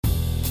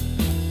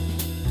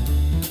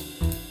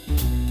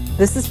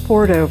This is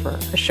Poured Over,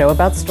 a show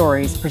about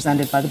stories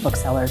presented by the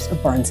booksellers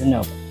of Barnes &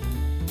 Noble.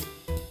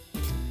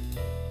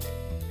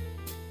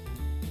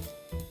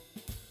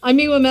 I'm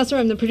Miwa Messer.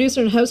 I'm the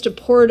producer and host of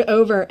Poured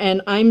Over,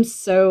 and I'm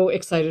so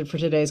excited for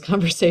today's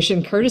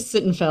conversation. Curtis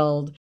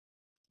Sittenfeld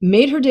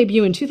made her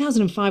debut in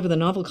 2005 with a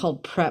novel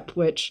called Prep,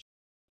 which,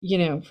 you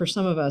know, for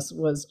some of us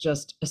was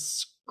just a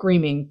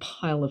screaming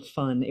pile of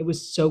fun. It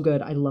was so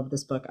good. I love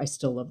this book. I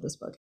still love this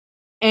book.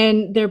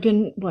 And there have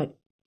been,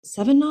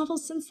 7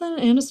 novels since then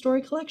and a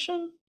story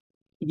collection?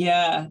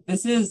 Yeah,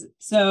 it's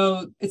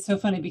so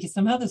funny because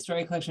somehow the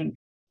story collection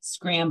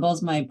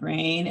scrambles my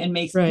brain and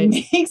makes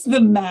the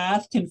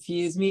math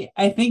confuse me.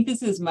 I think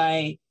this is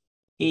my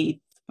 8th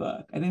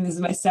book. I think this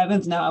is my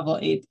 7th novel,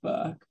 8th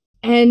book.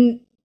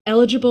 And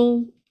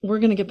eligible, we're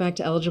going to get back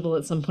to eligible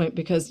at some point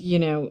because, you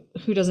know,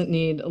 who doesn't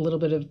need a little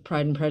bit of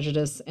Pride and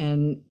Prejudice?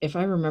 And if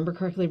I remember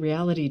correctly,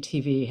 reality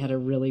TV had a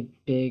really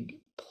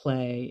big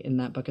play in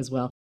that book as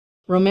well.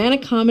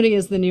 Romantic comedy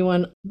is the new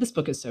one. This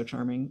book is so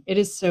charming. It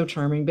is so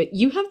charming. But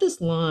you have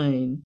this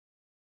line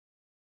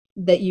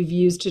that you've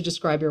used to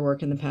describe your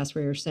work in the past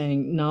where you're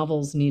saying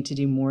novels need to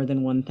do more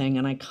than one thing.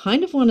 And I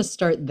kind of want to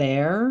start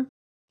there.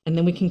 And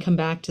then we can come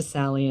back to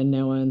Sally and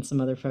Noah and some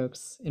other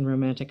folks in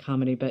romantic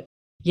comedy. But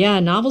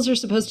yeah, novels are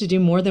supposed to do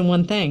more than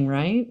one thing,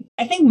 right?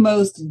 I think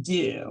most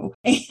do.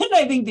 And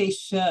I think they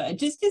should.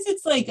 Just because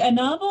it's like a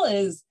novel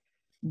is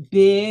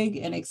big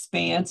and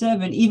expansive,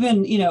 and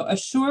even, you know, a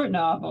short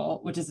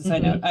novel, which is a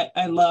side note,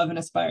 I love and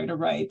aspire to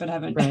write, but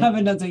haven't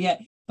done so yet.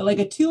 But like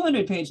a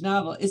 200-page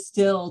novel is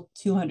still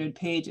 200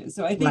 pages.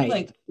 So I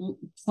think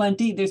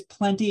there's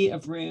plenty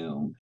of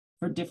room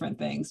for different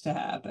things to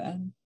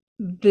happen.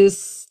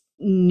 This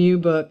new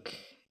book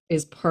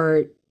is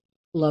part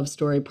love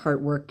story,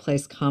 part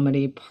workplace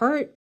comedy,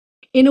 part,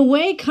 in a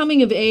way,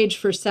 coming of age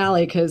for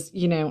Sally, because,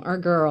 you know, our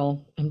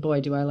girl, and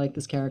boy, do I like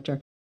this character,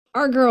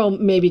 our girl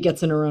maybe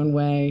gets in her own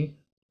way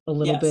a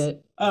little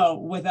bit. Oh,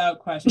 without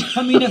question.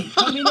 Coming of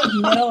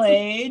middle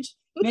age.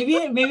 Maybe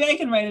I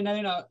can write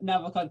another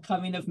novel called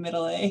Coming of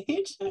Middle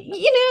Age.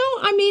 You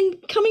know, I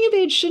mean, coming of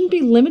age shouldn't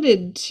be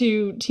limited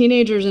to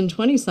teenagers and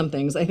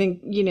 20-somethings. I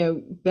think, you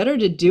know, better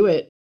to do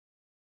it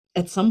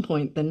at some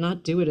point than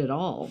not do it at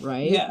all,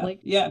 right?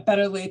 Yeah,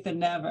 better late than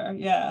never.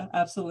 Yeah,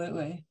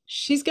 absolutely.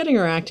 She's getting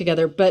her act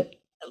together, but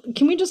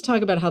can we just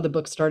talk about how the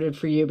book started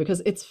for you?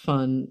 Because it's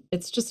fun.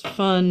 It's just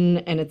fun,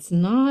 and it's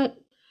not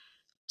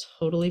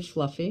totally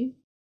fluffy.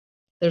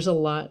 There's a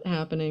lot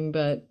happening,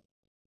 but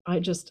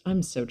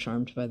I'm so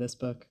charmed by this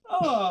book.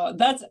 Oh,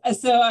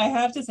 so I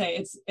have to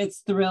say it's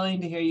thrilling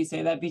to hear you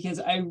say that,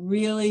 because I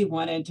really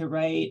wanted to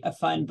write a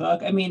fun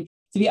book. I mean,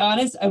 to be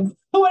honest, I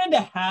wanted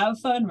to have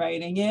fun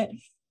writing it,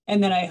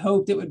 and then I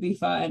hoped it would be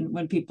fun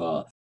when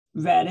people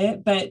read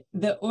it. But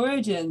the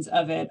origins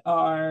of it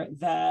are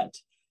that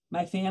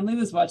my family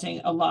was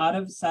watching a lot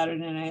of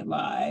Saturday Night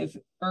Live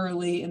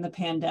early in the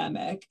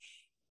pandemic.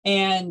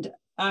 And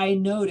I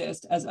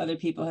noticed, as other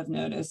people have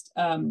noticed,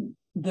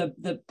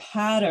 the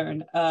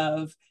pattern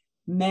of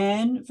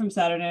men from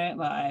Saturday Night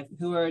Live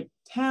who are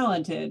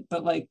talented,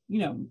 but like, you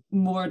know,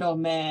 mortal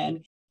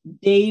men,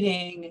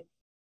 dating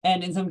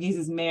and in some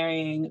cases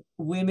marrying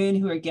women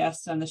who are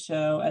guests on the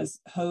show as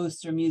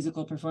hosts or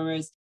musical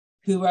performers,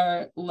 who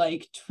are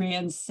like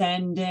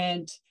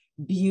transcendent,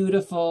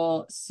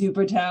 beautiful,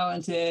 super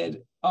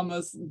talented,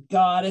 almost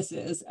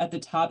goddesses at the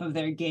top of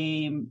their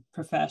game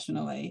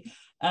professionally.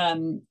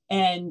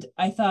 And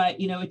I thought,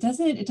 you know, it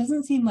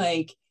doesn't seem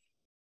like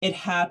it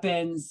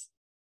happens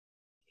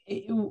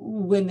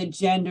when the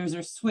genders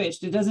are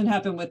switched. It doesn't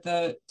happen with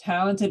the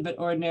talented but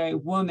ordinary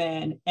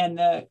woman and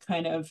the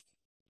kind of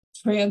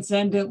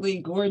transcendently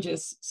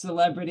gorgeous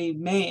celebrity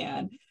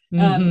man.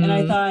 And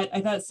I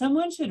thought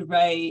someone should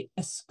write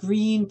a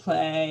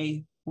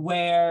screenplay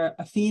where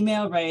a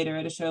female writer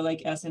at a show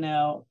like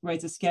SNL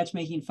writes a sketch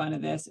making fun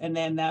of this, and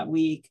then that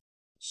week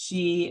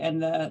she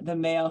and the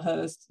male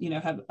host, you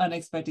know, have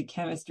unexpected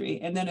chemistry.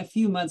 And then a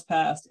few months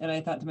passed, and I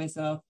thought to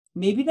myself,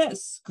 maybe that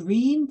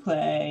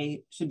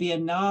screenplay should be a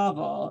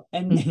novel,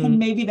 and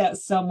maybe that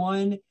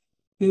someone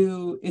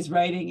who is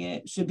writing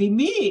it should be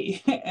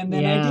me. And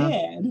then I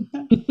did.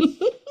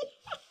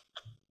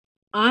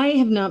 I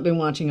have not been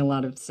watching a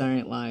lot of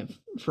Saturday Night Live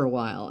for a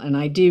while, and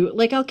I do,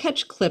 like, I'll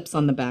catch clips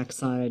on the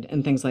backside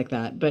and things like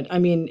that. But I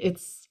mean,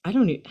 I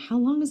don't know, how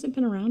long has it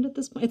been around at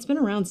this point? It's been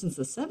around since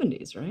the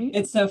 70s, right?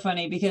 It's so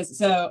funny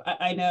because,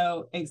 I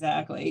know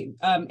exactly.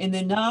 In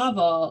the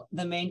novel,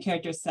 the main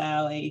character,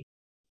 Sally,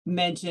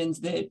 mentions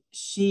that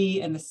she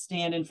and the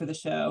stand-in for the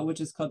show, which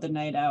is called the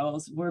Night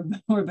Owls, were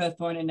both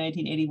born in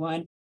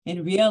 1981.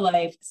 In real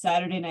life,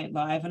 Saturday Night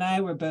Live and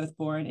I were both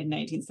born in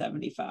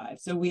 1975.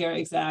 So we are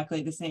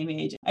exactly the same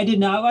age. I did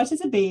not watch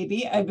as a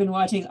baby. I've been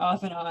watching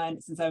off and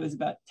on since I was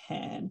about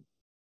 10.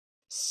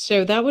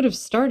 So that would have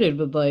started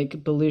with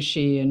like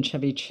Belushi and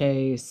Chevy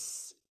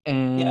Chase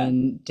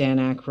and Dan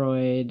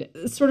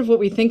Aykroyd, sort of what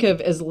we think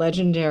of as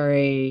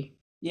legendary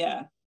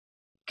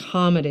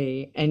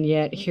comedy. And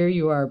yet here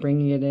you are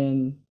bringing it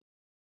in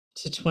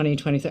to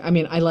 2023. I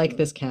mean, I like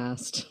this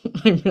cast.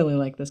 I really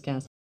like this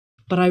cast.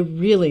 But I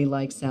really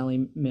like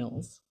Sally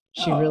Mills.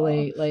 She Oh,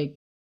 really like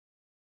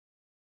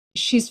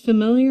she's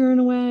familiar in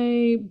a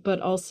way, but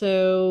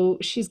also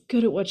she's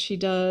good at what she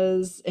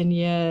does, and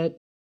yet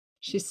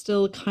she's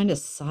still kind of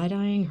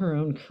side-eyeing her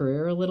own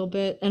career a little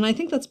bit. And I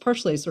think that's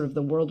partially sort of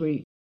the world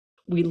we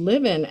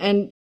live in.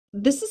 And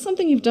this is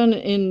something you've done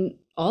in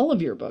all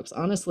of your books,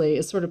 honestly,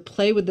 is sort of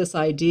play with this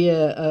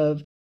idea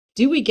of,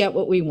 do we get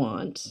what we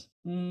want?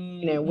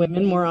 Women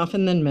mm-hmm, more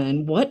often than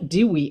men. What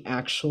do we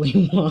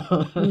actually want?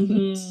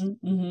 mm-hmm,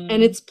 And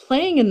mm-hmm. it's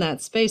playing in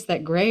that space,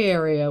 that gray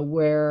area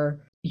where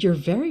you're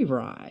very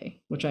wry,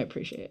 which I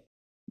appreciate.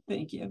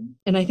 Thank you.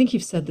 And I think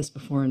you've said this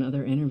before in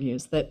other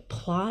interviews, that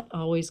plot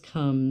always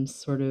comes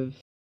sort of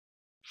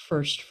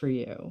first for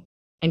you,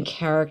 and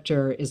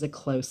character is a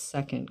close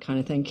second kind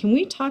of thing. Can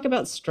we talk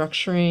about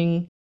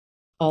structuring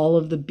all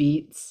of the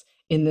beats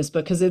in this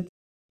book? Because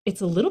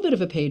it's a little bit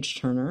of a page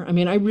turner. I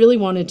mean, I really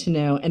wanted to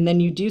know, and then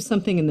you do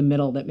something in the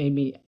middle that made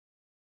me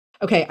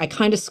okay. I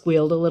kind of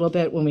squealed a little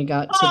bit when we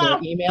got to the Ah!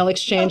 email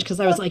exchange because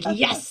I was like,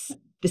 yes,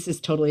 this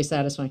is totally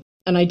satisfying.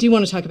 And I do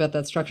want to talk about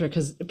that structure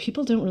because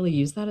people don't really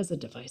use that as a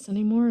device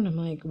anymore. And I'm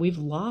like, we've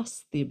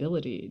lost the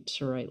ability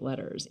to write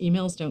letters.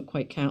 Emails don't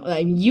quite count.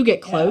 I mean, you get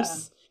Yeah,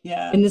 close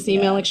yeah, in this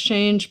email yeah.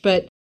 exchange,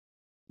 but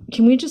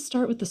can we just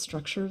start with the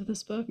structure of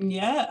this book?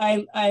 Yeah,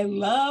 I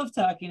love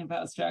talking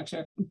about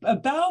structure.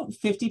 About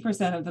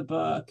 50% of the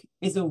book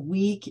is a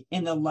week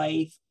in the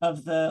life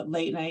of the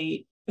late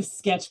night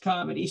sketch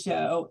comedy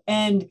show.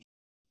 And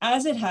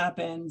as it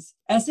happens,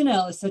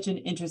 SNL is such an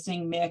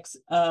interesting mix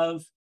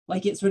of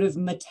like it sort of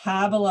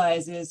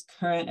metabolizes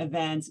current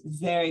events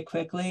very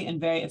quickly and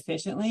very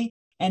efficiently.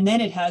 And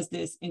then it has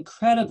this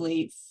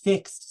incredibly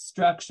fixed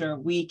structure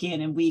week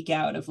in and week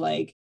out of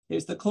like,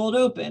 there's the cold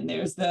open,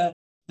 there's the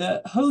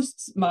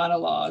host's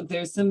monologue,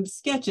 there's some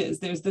sketches,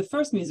 there's the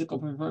first musical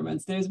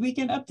performance, there's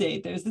weekend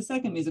update, there's the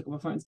second musical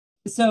performance.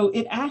 So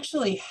it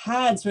actually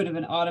had sort of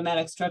an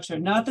automatic structure,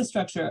 not the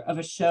structure of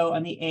a show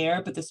on the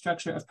air, but the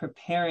structure of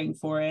preparing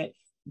for it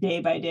day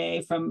by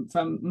day from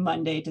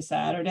Monday to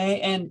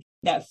Saturday. And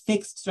that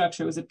fixed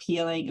structure was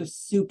appealing. It was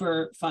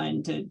super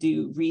fun to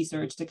do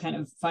research to kind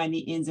of find the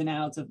ins and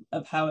outs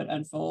of how it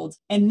unfolds.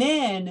 And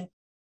then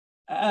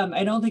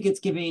I don't think it's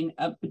giving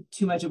up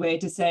too much away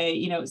to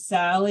say,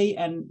 Sally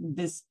and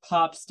this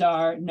pop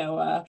star,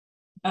 Noah,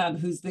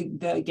 who's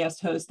the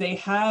guest host, they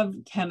have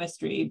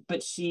chemistry,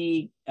 but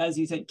she, as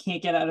you said,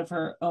 can't get out of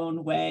her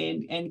own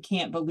way and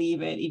can't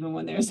believe it, even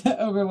when there's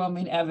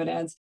overwhelming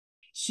evidence.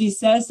 She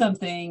says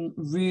something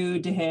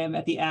rude to him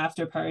at the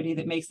after party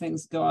that makes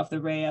things go off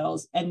the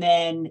rails. And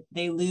then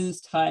they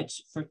lose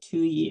touch for 2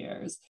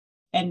 years.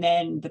 And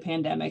then the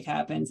pandemic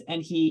happens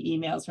and he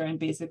emails her and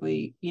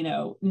basically,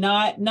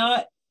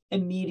 not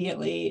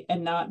immediately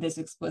and not this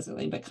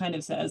explicitly, but kind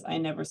of says, I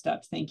never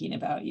stopped thinking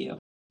about you.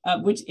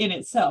 Which in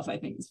itself I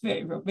think is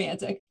very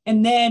romantic.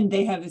 And then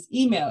they have this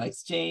email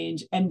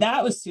exchange, and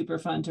that was super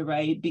fun to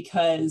write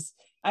because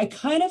I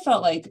kind of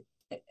felt like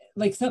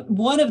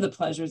one of the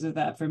pleasures of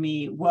that for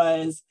me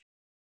was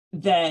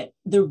that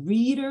the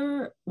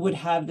reader would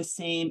have the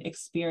same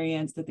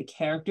experience that the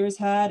characters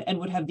had and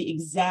would have the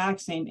exact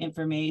same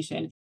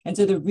information. And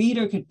so the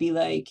reader could be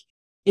like,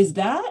 is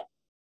that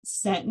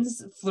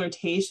sentence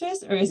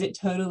flirtatious, or is it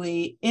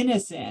totally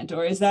innocent,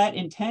 or is that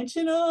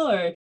intentional,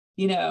 or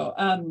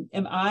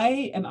am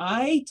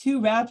I too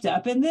wrapped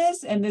up in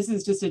this and this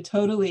is just a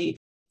totally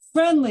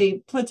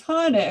friendly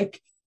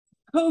platonic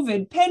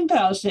COVID pen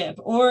palship,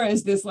 or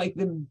is this like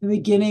the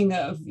beginning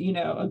of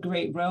a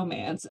great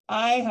romance?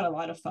 I had a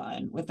lot of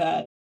fun with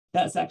that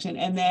section,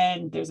 and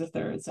then there's a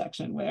third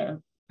section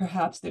where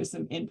perhaps there's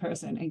some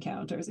in-person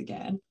encounters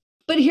again.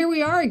 But here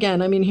we are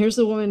again. I mean, here's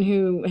a woman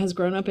who has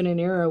grown up in an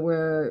era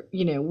where,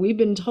 we've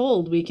been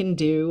told we can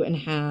do and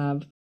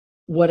have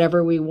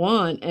whatever we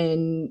want,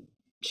 and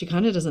she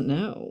kind of doesn't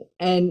know.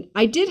 And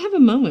I did have a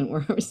moment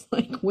where I was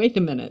like, wait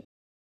a minute,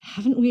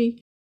 haven't we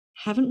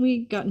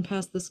gotten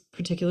past this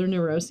particular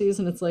neuroses?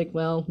 And it's like,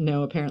 well,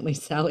 no, apparently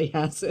Sally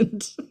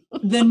hasn't.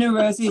 The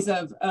neuroses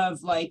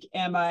of like,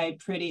 am I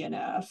pretty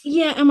enough?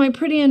 Yeah, am I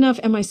pretty enough?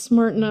 Am I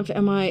smart enough?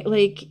 Am I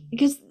like,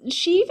 because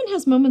she even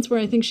has moments where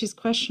I think she's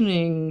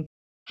questioning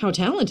how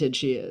talented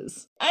she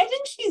is. I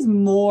think she's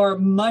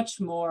much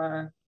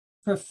more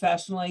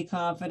professionally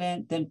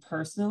confident than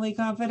personally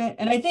confident.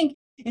 And I think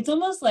it's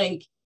almost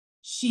like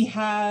she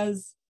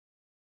has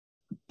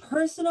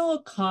personal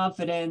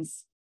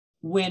confidence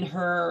when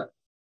her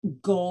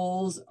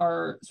goals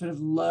are sort of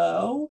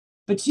low,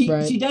 but she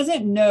Right.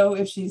 doesn't know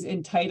if she's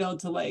entitled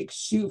to like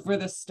shoot for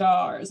the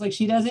stars. Like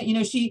she doesn't,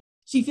 she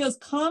feels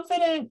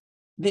confident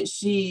that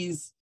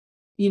she's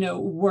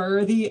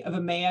worthy of a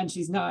man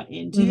she's not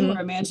into, or Hmm.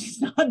 a man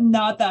she's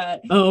not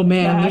that Oh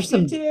man, there's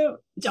attracted some to.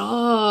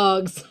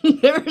 dogs.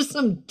 There are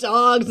some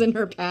dogs in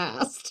her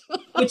past.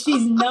 But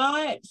she's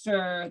not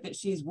sure that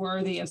she's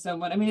worthy of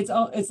someone. I mean,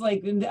 it's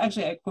like,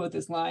 actually I quote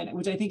this line,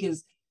 which I think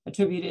is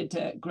attributed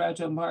to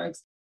Groucho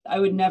Marx. I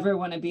would never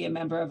want to be a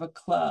member of a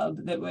club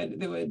that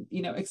would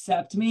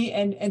accept me.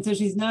 And so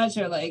she's not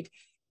sure, like,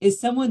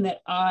 is someone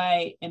that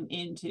I am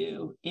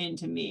into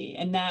me,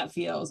 and that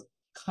feels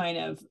kind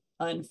of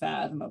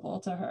unfathomable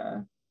to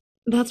her.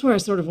 That's where I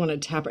sort of want to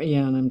tap. Yeah,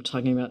 and I'm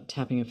talking about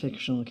tapping a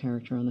fictional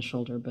character on the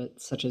shoulder, but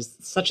such as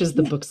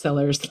the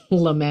bookseller's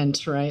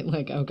lament, right?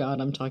 Like, oh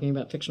God, I'm talking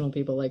about fictional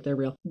people like they're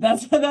real.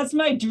 That's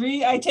my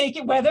dream. I take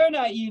it, whether or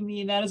not you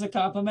mean that as a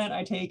compliment,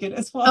 I take it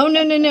as Oh well.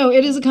 no, no, no!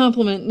 It is a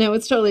compliment. No,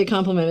 it's totally a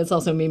compliment. It's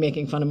also me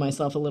making fun of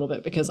myself a little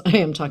bit because I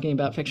am talking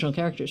about fictional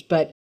characters.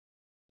 But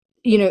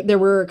there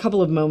were a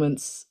couple of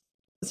moments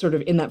sort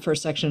of in that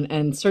first section,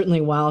 and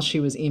certainly while she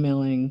was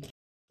emailing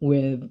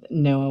with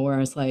Noah, where I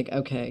was like,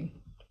 okay,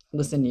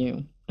 listen,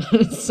 you,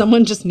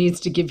 someone just needs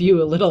to give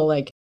you a little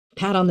like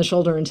pat on the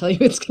shoulder and tell you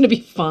it's going to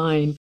be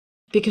fine,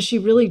 because she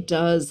really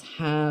does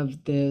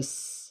have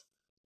this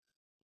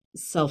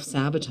self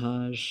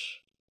sabotage.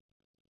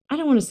 I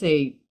don't want to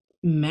say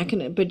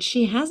mechanism, but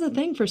she has a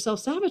thing for self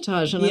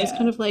sabotage, and I was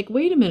kind Yeah. of like,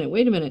 wait a minute,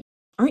 wait a minute.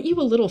 Aren't you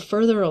a little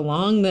further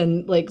along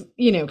than like,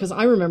 because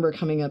I remember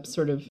coming up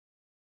sort of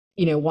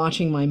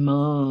watching my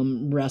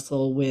mom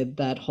wrestle with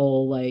that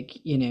whole like,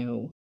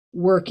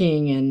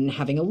 working and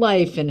having a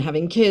life and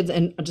having kids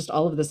and just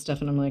all of this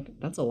stuff. And I'm like,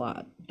 that's a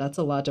lot. That's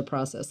a lot to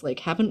process. Like,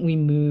 haven't we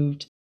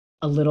moved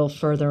a little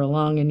further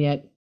along? And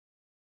yet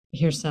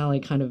here's Sally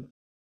kind of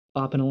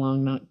bopping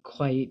along, not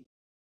quite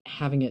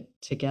having it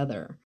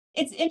together.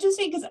 It's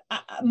interesting because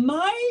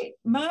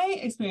my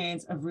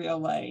experience of real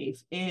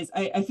life is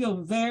I feel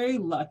very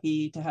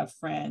lucky to have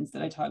friends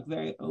that I talk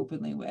very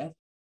openly with.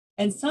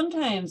 And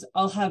sometimes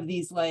I'll have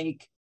these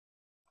like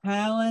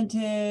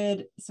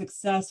talented,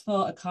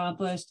 successful,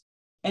 accomplished,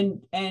 and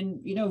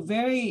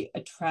very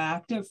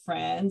attractive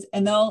friends,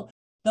 and they'll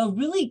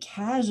really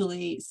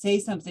casually say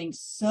something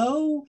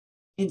so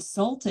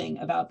insulting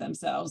about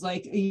themselves,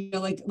 like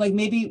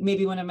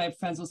maybe one of my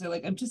friends will say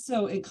like, I'm just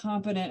so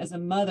incompetent as a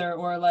mother,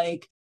 or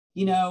like,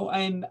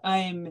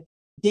 I'm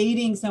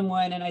dating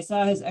someone and I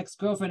saw his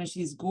ex-girlfriend and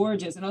she's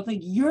gorgeous, and I'll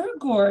think you're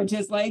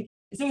gorgeous. Like,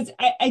 so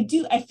I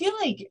feel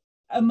like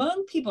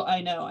among people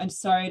I know, I'm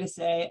sorry to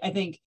say, I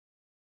think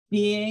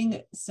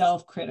being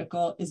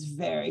self-critical is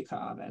very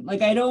common.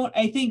 Like, I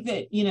think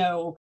that,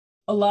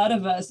 a lot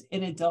of us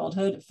in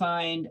adulthood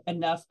find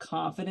enough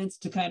confidence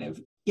to kind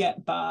of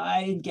get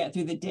by and get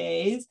through the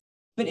days.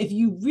 But if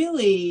you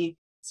really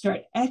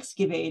start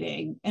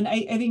excavating, and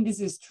I think this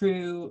is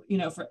true,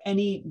 for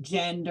any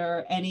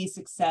gender, any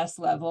success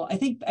level, I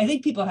think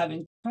people have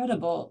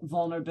incredible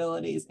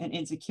vulnerabilities and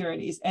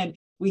insecurities. And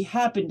we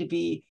happen to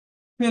be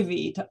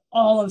privy to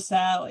all of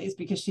Sally's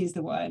because she's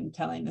the one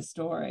telling the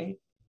story.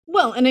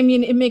 Well, and I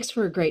mean, it makes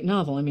for a great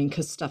novel. I mean,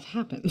 because stuff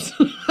happens.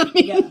 I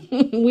Yeah.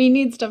 mean, we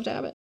need stuff to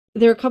happen.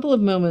 There are a couple of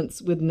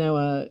moments with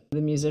Noah, the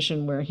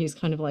musician, where he's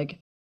kind of like,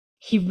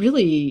 he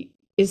really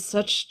is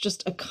such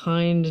just a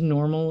kind,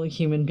 normal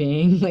human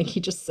being. Like, he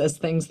just says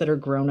things that are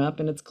grown up,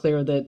 and it's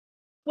clear that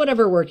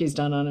whatever work he's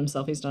done on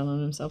himself, he's done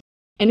on himself.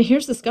 And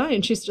here's this guy,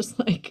 and she's just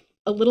like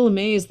a little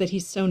amazed that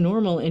he's so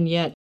normal, and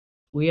yet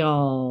we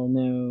all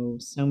know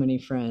so many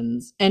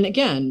friends. And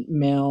again,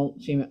 male,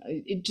 female,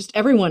 just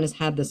everyone has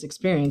had this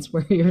experience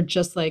where you're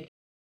just like,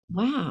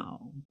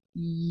 wow,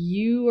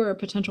 you are a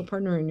potential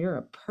partner and you're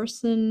a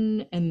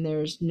person, and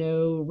there's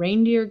no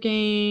reindeer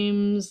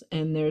games,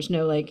 and there's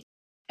no like,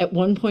 at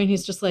one point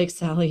he's just like,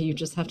 Sally, you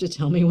just have to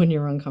tell me when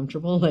you're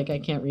uncomfortable. Like, I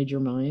can't read your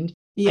mind. I'm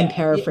Yeah. Wait,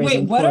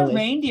 paraphrasing what are poorly.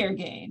 reindeer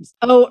games?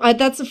 Oh,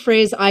 that's a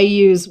phrase I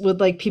use with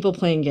like people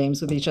playing games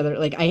with each other.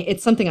 Like,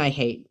 it's something I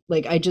hate.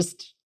 Like, I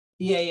just,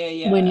 Yeah, yeah,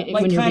 yeah. when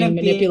Like when you're kind being of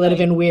being manipulative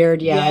like, and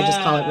weird, yeah, I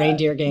just call it yeah,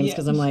 reindeer games yeah.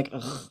 because I'm like,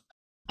 ugh,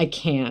 I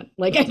can't.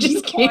 Like, I Did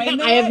you just coin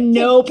can't. I have that?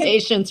 no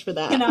patience for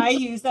Can that. I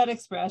use that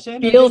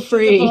expression, or Feel does it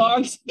free.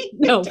 belong to you?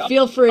 No,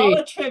 feel I'll free.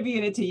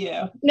 attribute it to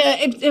you.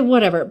 No,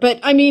 whatever. But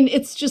I mean,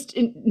 it's just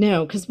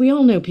no, because we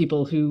all know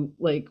people who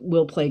like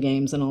will play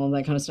games and all of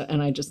that kind of stuff,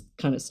 and I just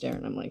kind of stare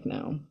and I'm like,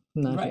 no,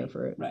 I'm not here Right,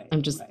 for it. right,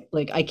 I'm just right,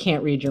 like, I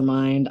can't read your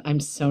mind. I'm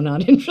so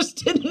not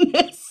interested in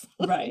this.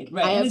 right, Like,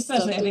 right. I And have stuff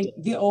especially, I to do.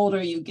 think the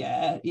older you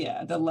get,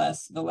 yeah, the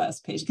less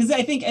patient. Because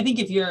I think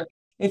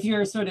if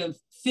you're sort of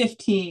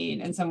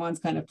 15 and someone's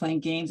kind of playing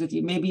games with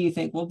you, maybe you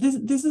think, well, this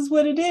is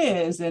what it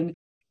is, and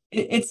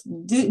it's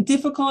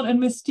difficult and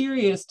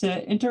mysterious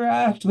to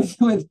interact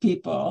with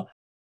people.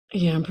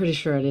 Yeah, I'm pretty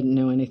sure I didn't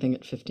know anything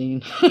at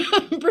 15.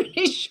 I'm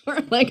pretty sure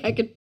like I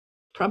could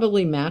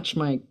probably match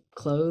my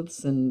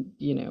clothes and,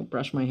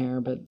 brush my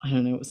hair, but I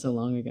don't know, it was so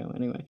long ago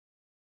anyway.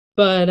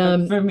 But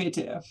For me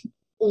too.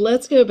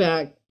 let's go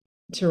back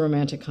to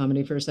romantic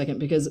comedy for a second,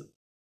 because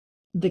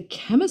the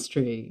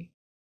chemistry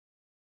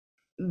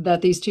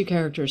that these two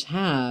characters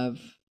have,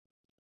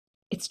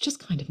 it's just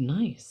kind of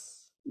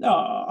nice.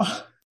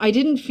 Oh, I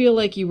didn't feel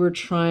like you were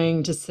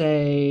trying to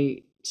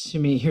say to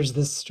me, here's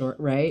this story,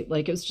 right?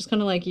 Like, it was just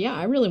kind of like, yeah,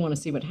 I really want to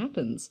see what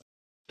happens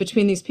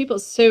between these people.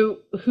 So,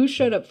 who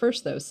showed up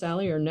first, though,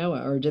 Sally or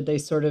Noah? Or did they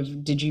sort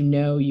of, did you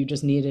know you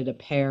just needed a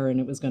pair and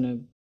it was going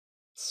to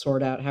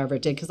sort out however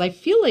it did? Because I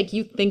feel like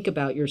you think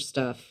about your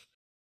stuff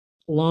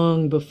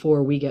long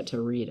before we get to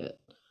read it.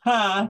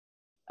 huh.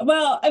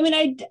 Well, I mean,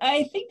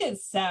 I think that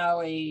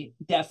Sally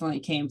definitely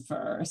came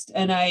first,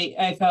 and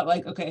I felt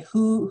like, okay,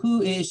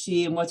 who is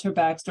she and what's her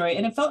backstory?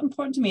 And it felt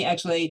important to me,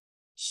 actually.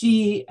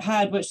 she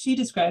had what she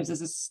describes as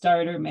a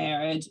starter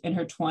marriage in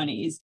her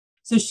 20s.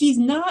 So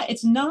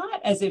it's not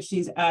as if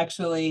she's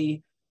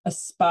actually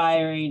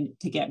aspiring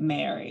to get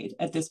married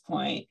at this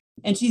point.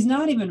 And she's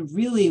not even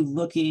really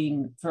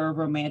looking for a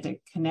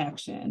romantic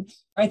connection.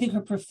 I think her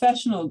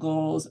professional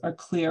goals are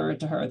clearer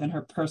to her than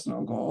her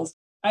personal goals.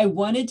 I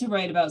wanted to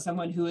write about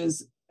someone who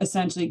is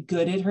essentially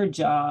good at her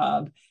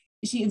job.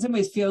 She, in some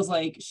ways, feels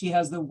like she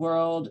has the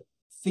world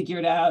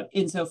figured out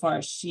insofar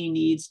as she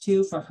needs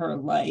to for her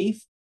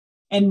life.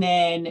 And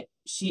then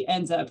she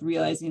ends up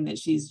realizing that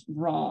she's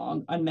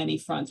wrong on many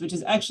fronts, which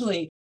is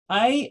actually,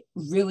 I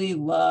really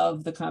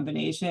love the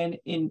combination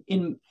in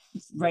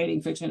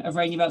writing fiction of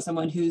writing about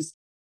someone who's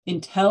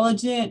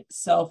intelligent,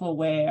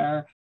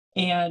 self-aware,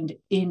 and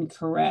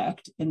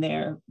incorrect in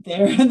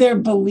their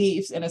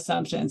beliefs and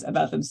assumptions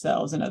about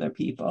themselves and other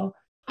people.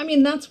 I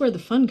mean, that's where the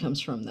fun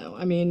comes from, though.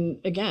 I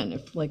mean, again,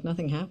 if like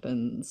nothing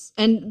happens,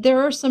 and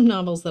there are some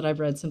novels that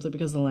I've read simply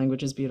because the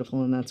language is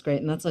beautiful and that's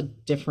great, and that's a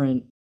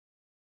different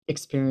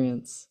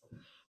experience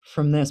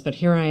from this. But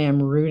here I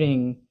am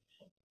rooting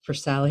for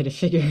Sally to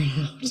figure it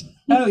out.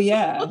 Oh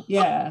yeah,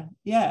 yeah,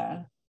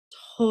 yeah.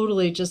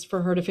 Totally, just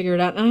for her to figure it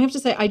out. And I have to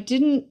say, I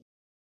didn't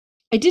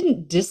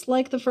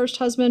dislike the first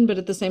husband, but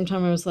at the same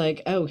time, I was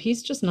like, oh,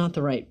 he's just not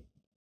the right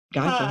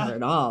guy for her Ha.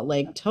 at all.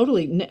 Like,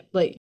 totally,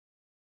 like,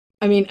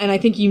 I mean, and I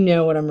think you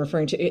know what I'm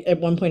referring to. At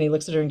one point, he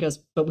looks at her and goes,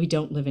 "But we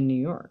don't live in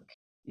New York."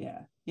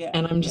 Yeah, yeah,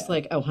 And I'm just yeah,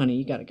 like, "Oh, honey,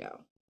 you got to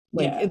go."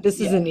 yeah, Like, this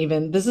isn't yeah.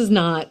 even, this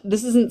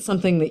isn't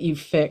something that you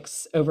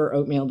fix over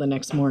oatmeal the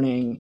next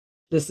morning.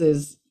 This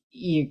is,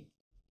 you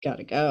got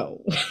to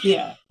go.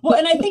 Yeah. Well,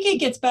 and I think it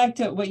gets back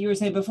to what you were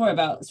saying before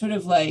about sort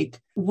of like,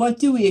 what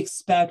do we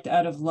expect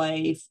out of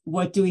life?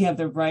 What do we have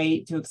the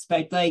right to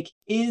expect? Like,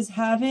 is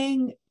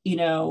having,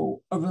 a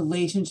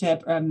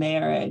relationship or a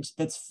marriage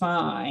that's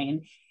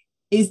fine,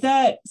 is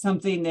that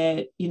something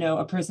that,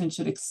 a person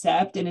should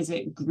accept? And is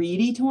it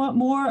greedy to want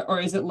more? Or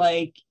is it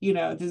like,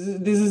 this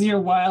is your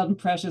wild and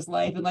precious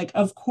life? And like,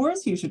 of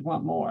course you should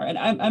want more. And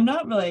I'm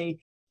not really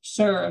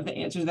sure of the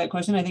answer to that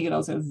question. I think it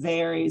also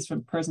varies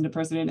from person to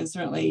person. And it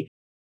certainly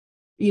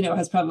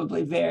has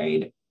probably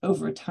varied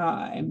over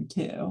time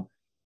too.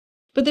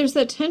 But there's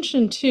that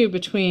tension too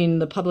between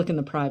the public and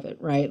the private,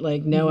 right?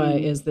 Like Noah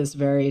Mm-hmm. is this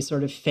very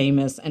sort of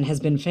famous and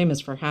has been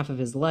famous for half of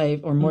his life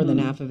or more than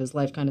Mm-hmm. half of his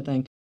life kind of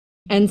thing.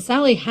 And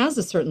Sally has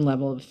a certain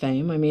level of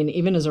fame. I mean,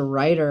 even as a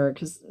writer,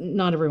 because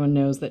not everyone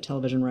knows that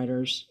television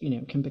writers,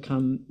 can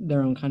become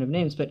their own kind of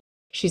names, but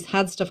she's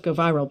had stuff go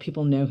viral.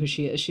 People know who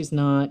she is. She's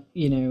not,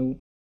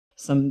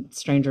 some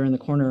stranger in the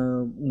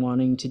corner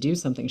wanting to do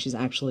something. She's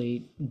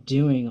actually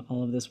doing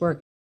all of this work.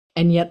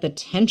 And yet the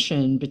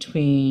tension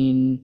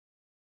between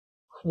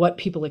what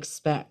people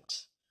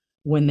expect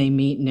when they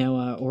meet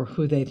Noah or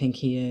who they think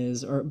he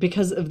is, or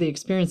because of the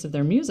experience of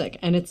their music.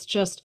 And it's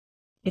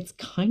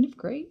kind of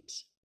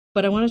great.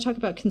 But I want to talk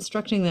about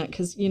constructing that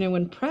because,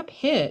 when Prep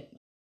hit,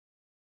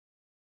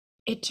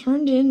 it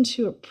turned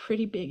into a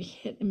pretty big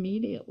hit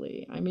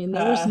immediately. I mean,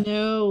 there was Uh,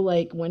 no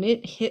like when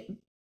it hit,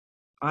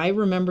 I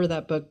remember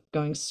that book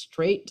going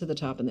straight to the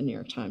top of the New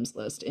York Times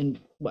list in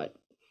what,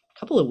 a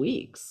couple of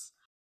weeks.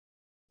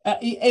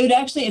 it would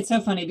actually, it's so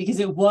funny because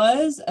it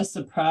was a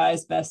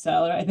surprise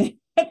bestseller. I think,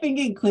 I think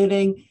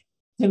including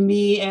to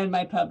me and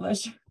my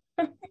publisher.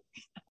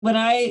 When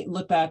I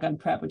look back on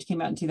Prep, which came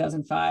out in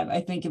 2005,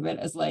 I think of it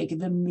as like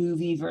the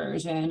movie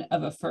version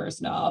of a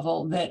first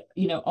novel that,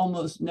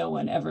 almost no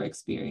one ever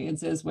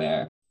experiences.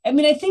 Where, I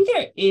mean, I think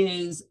there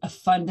is a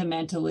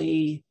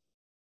fundamentally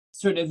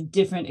sort of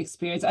different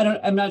experience.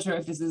 I'm not sure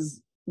if this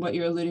is what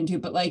you're alluding to,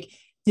 but like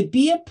to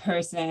be a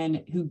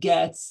person who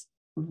gets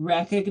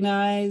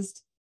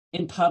recognized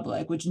in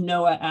public, which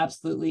Noah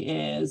absolutely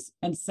is,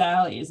 and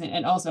Sally isn't,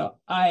 and also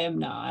I am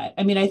not.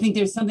 I mean, I think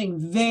there's something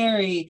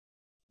very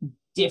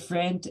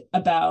different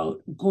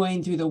about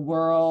going through the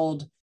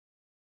world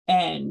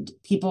and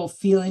people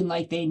feeling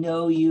like they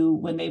know you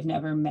when they've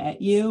never met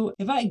you.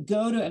 If I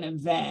go to an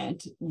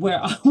event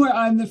where where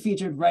I'm the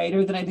featured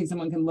writer, then I think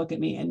someone can look at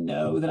me and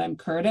know that I'm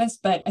Curtis.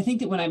 But I think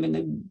that when I'm in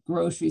the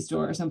grocery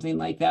store or something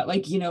like that,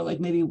 like like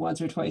maybe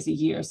once or twice a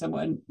year,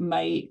 someone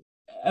might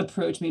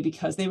approach me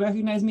because they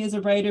recognize me as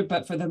a writer.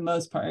 But for the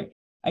most part,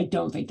 I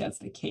don't think that's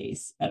the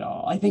case at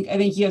all. I think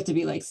you have to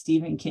be like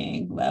Stephen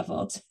King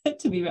level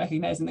to be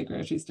recognized in the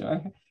grocery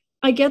store.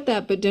 I get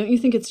that, but don't you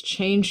think it's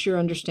changed your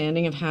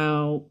understanding of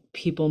how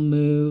people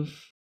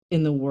move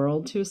in the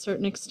world to a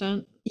certain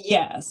extent?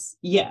 Yes,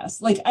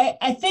 yes. Like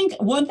I think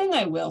one thing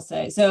I will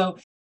say, so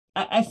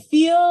I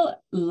feel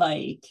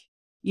like,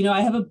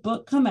 I have a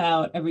book come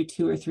out every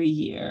 2 or 3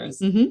 years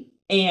Mm-hmm.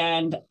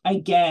 and I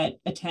get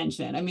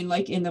attention. I mean,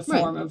 like in the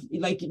Right. form of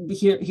like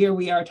here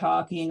we are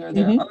talking, or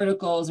there are Mm-hmm.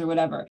 articles or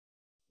whatever.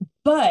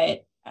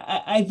 But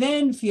I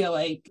then feel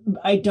like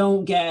I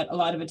don't get a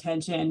lot of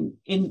attention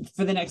in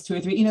for the next 2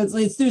 or 3.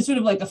 There's sort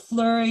of like a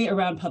flurry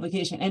around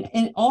publication. And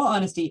in all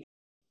honesty,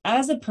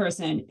 as a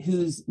person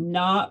who's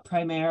not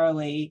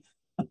primarily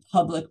a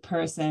public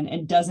person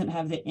and doesn't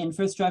have the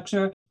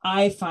infrastructure,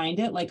 I find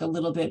it like a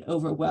little bit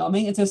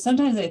overwhelming. And so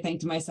sometimes I think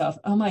to myself,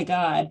 oh my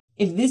God,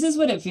 if this is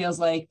what it feels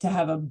like to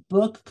have a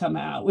book come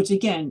out, which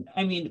again,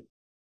 I mean,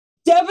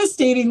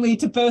 devastatingly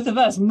to both of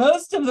us,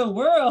 most of the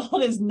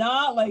world is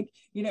not like,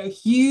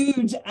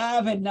 huge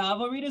avid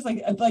novel readers.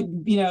 Like,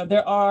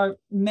 there are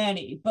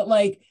many, but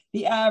like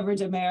the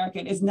average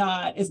American is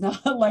not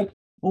like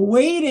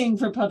waiting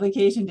for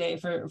publication day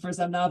for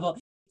some novel.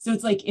 So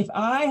it's like if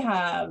I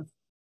have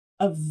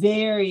a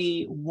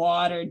very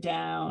watered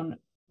down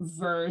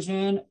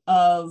version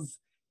of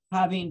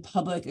having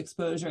public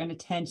exposure and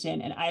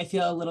attention, and I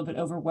feel a little bit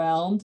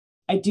overwhelmed,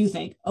 I do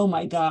think, oh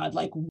my God,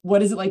 like,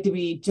 what is it like to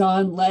be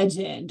John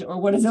Legend? Or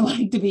what is it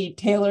like to be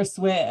Taylor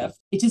Swift?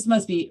 It just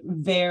must be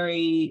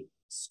very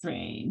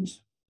strange.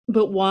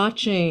 But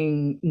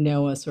watching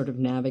Noah sort of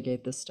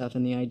navigate this stuff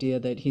and the idea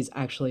that he's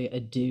actually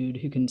a dude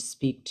who can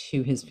speak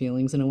to his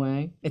feelings in a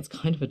way, it's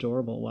kind of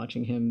adorable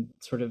watching him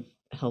sort of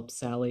help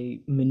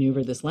Sally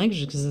maneuver this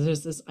language, because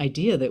there's this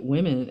idea that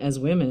women, as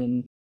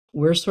women,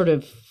 we're sort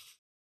of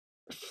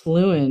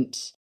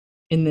fluent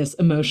in this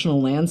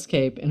emotional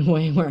landscape in a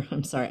way where,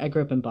 I'm sorry, I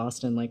grew up in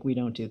Boston, like we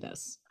don't do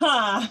this.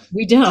 Ha!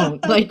 We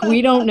don't. Like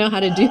we don't know how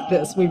to do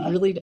this. We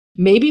really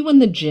maybe when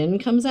the gin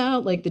comes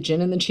out, like the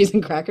gin and the cheese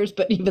and crackers,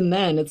 but even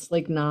then it's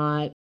like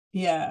not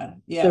Yeah,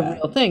 the yeah.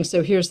 real thing.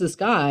 So here's this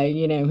guy,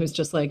 who's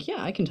just like,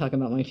 yeah, I can talk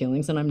about my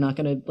feelings and I'm not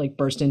going to like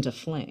burst into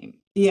flame.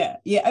 Yeah,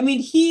 yeah. I mean,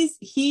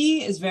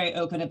 he is very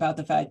open about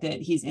the fact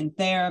that he's in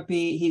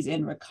therapy, he's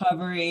in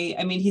recovery.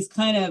 I mean, he's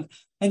kind of,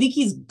 I think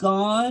he's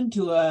gone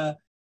to a,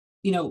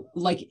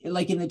 like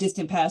in the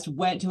distant past,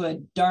 went to a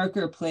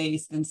darker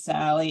place than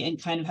Sally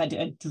and kind of had to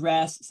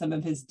address some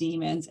of his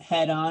demons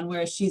head on,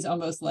 whereas she's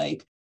almost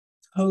like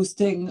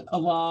coasting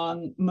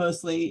along,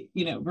 mostly,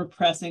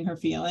 repressing her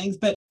feelings.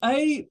 But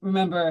I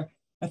remember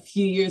a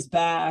few years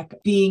back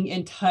being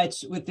in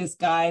touch with this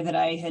guy that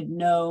I had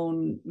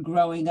known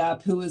growing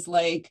up who was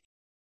like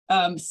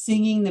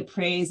singing the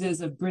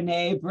praises of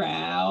Brene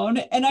Brown.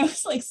 And I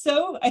was like,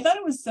 I thought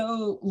it was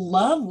so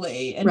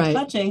lovely and Right.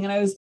 touching. And I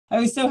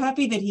was so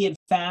happy that he had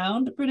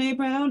found Brene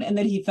Brown and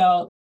that he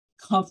felt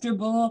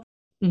comfortable,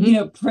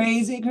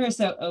 praising her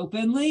so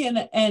openly.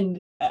 And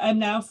I'm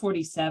now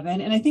 47.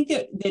 And I think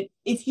that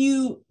if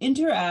you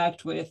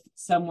interact with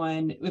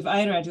someone, if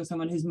I interact with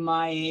someone who's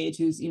my age,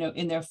 who's,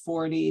 in their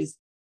 40s,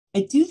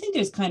 I do think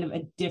there's kind of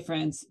a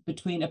difference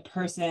between a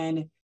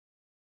person,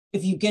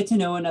 if you get to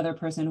know another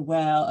person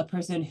well, a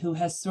person who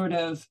has sort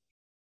of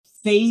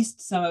faced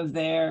some of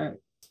their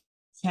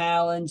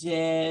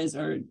challenges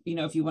or,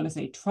 if you want to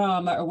say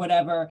trauma or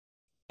whatever,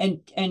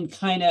 and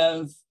kind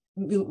of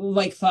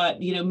like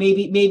thought,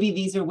 maybe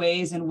these are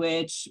ways in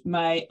which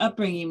my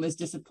upbringing was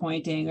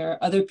disappointing or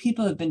other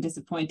people have been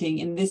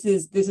disappointing. And this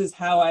is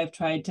how I've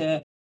tried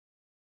to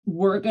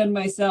work on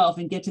myself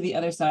and get to the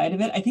other side of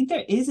it. I think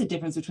there is a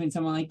difference between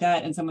someone like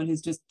that and someone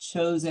who's just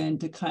chosen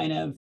to kind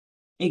of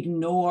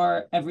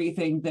ignore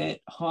everything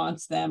that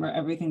haunts them or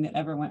everything that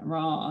ever went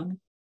wrong.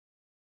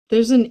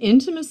 There's an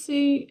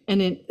intimacy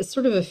and it's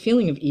sort of a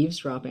feeling of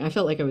eavesdropping. I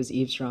felt like I was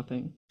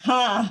eavesdropping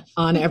Ha!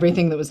 on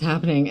everything that was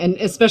happening. And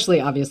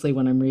especially obviously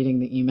when I'm reading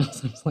the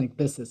emails, I was like,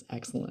 this is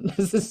excellent.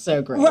 This is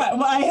so great. Right.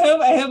 Well,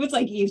 I hope it's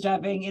like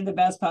eavesdropping in the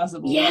best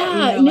possible way.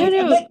 Yeah,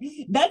 no. But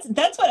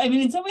that's what I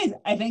mean. In some ways,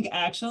 I think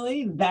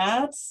actually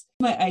that's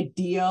my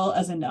ideal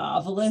as a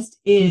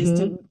novelist is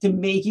to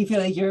make you feel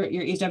like you're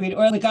eavesdropping.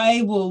 Or like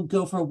I will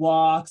go for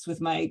walks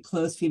with my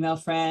close female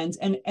friends,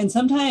 and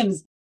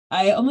sometimes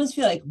I almost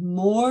feel like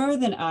more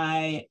than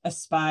I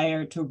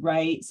aspire to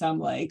write some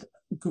like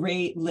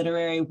great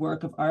literary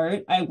work of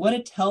art, I want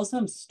to tell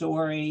some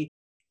story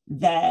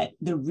that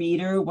the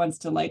reader wants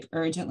to like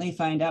urgently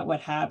find out what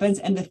happens.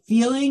 And the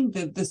feeling,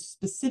 the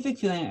specific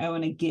feeling I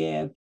want to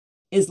give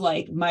is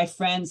like my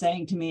friend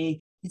saying to me,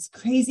 this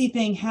crazy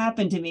thing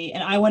happened to me.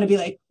 And I want to be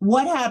like,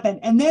 what happened?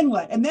 And then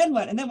what? And then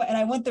what? And then what? And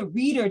I want the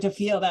reader to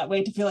feel that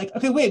way, to feel like,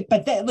 okay, wait,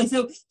 but then like,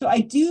 so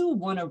I do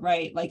want to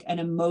write like an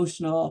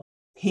emotional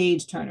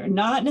page turner,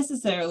 not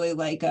necessarily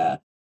like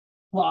a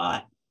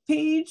plot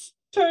page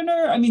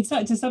turner. I mean,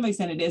 to some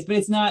extent it is, but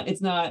it's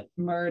not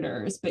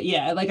murders. But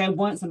yeah, like I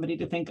want somebody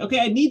to think, okay,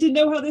 I need to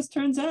know how this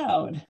turns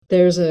out.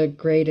 There's a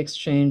great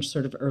exchange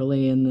sort of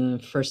early in the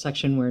first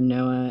section where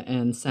Noah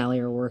and Sally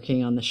are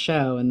working on the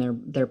show and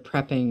they're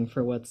prepping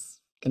for what's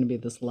going to be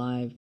this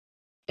live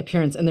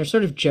appearance, and they're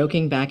sort of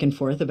joking back and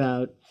forth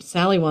about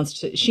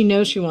she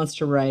knows she wants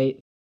to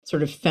write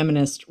sort of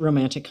feminist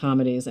romantic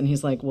comedies, and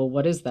he's like, well,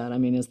 what is that? I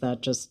mean, is that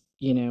just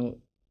a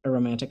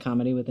romantic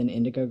comedy with an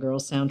Indigo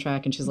Girls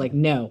soundtrack? And she's like,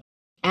 no,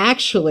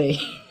 actually,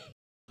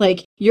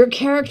 like your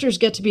characters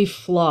get to be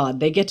flawed,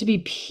 they get to be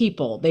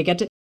people,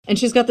 and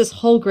she's got this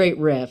whole great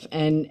riff,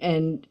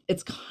 and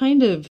it's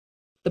kind of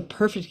the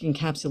perfect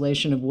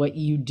encapsulation of what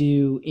you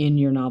do in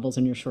your novels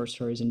and your short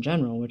stories in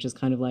general, which is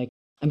kind of like,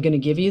 I'm going to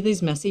give you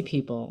these messy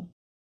people,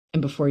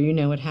 and before you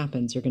know what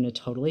happens, you're going to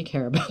totally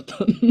care about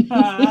them. You're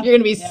going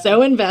to be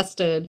so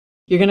invested.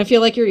 You're going to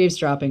feel like you're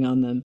eavesdropping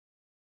on them.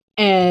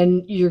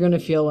 And you're going to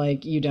feel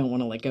like you don't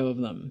want to let go of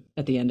them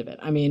at the end of it.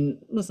 I mean,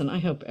 listen, I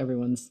hope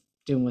everyone's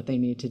doing what they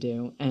need to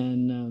do.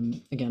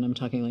 And again, I'm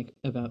talking like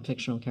about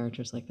fictional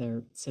characters, like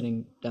they're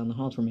sitting down the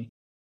hall from me.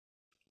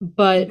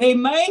 But They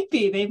might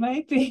be. They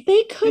might be.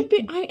 they could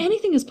be.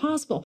 Anything is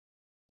possible.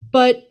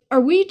 But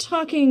are we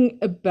talking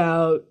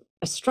about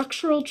a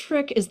structural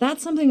trick? Is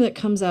that something that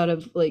comes out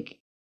of like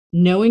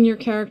knowing your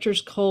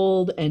character's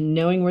cold and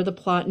knowing where the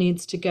plot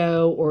needs to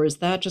go? Or is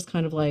that just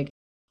kind of like,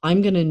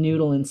 I'm going to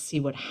noodle and see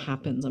what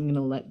happens? I'm going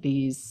to let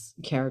these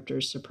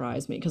characters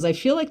surprise me. Because I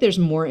feel like there's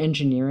more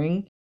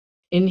engineering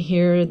in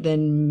here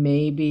than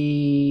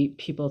maybe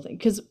people think.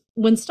 Because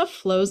when stuff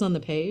flows on the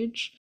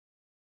page,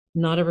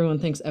 not everyone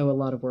thinks, oh, a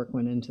lot of work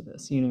went into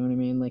this. You know what I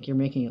mean? Like you're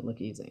making it look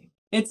easy.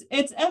 It's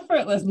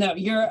effortless. No,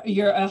 you're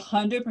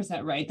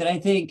 100% right that I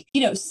think,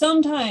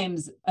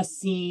 sometimes a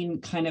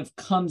scene kind of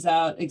comes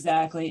out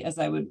exactly as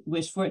I would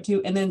wish for it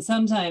to. And then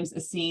sometimes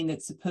a scene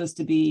that's supposed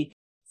to be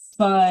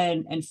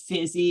fun and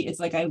fizzy, it's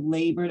like I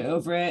labored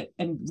over it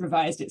and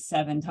revised it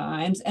 7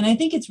 times. And I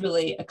think it's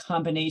really a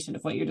combination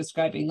of what you're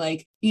describing.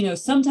 Like,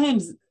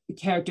 sometimes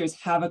characters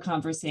have a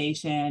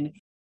conversation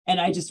and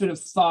I just sort of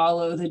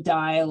follow the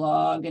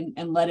dialogue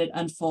and let it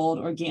unfold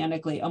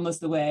organically,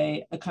 almost the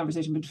way a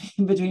conversation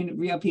between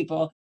real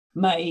people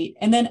might.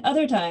 And then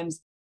other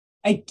times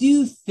I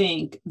do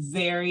think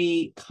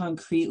very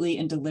concretely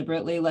and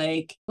deliberately,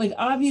 like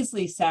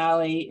obviously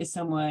Sally is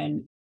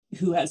someone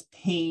who has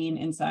pain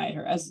inside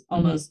her, as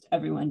almost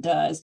everyone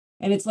does.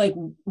 And it's like,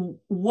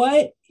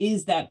 what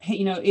is that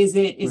pain? Is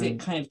it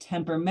kind of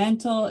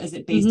temperamental? Is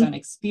it based on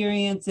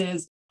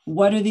experiences?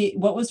 What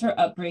was her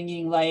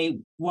upbringing like?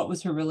 What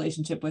was her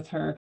relationship with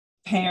her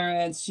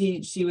parents?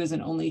 She was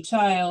an only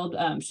child.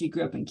 She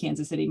grew up in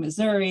Kansas City,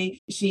 Missouri.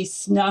 She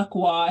snuck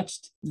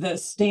watched the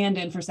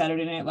stand-in for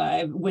Saturday Night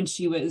Live when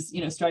she was,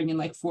 starting in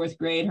like 4th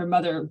grade. Her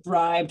mother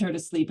bribed her to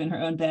sleep in her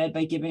own bed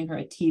by giving her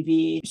a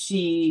TV.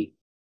 She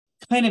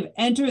kind of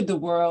entered the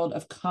world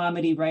of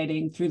comedy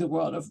writing through the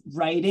world of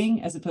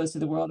writing as opposed to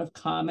the world of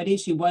comedy.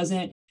 She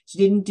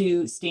didn't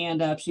do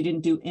stand-up. She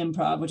didn't do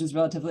improv, which is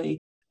relatively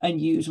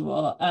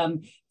unusual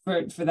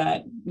for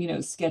that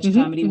sketch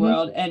comedy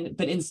world,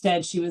 but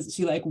instead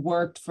she like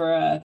worked for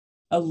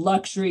a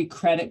luxury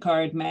credit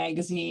card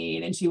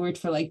magazine, and she worked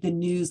for like the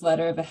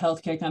newsletter of a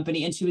healthcare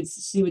company, and she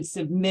would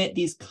submit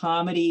these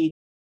comedy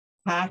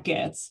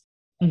packets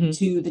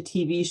to the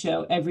TV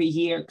show every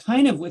year,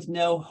 kind of with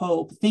no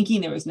hope, thinking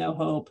there was no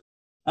hope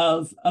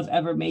of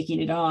ever making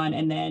it on,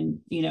 and then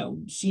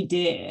she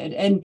did.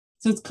 And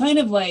so it's kind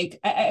of like,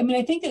 I mean,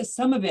 I think that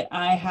some of it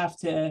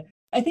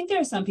I think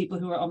there are some people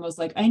who are almost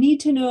like, I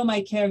need to know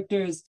my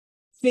character's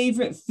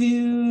favorite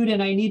food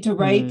and I need to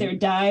write their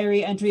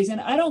diary entries. And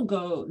I don't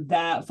go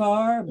that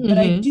far, but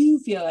I do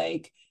feel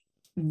like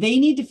they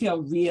need to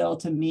feel real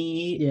to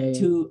me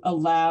to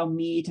allow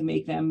me to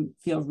make them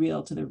feel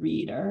real to the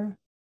reader.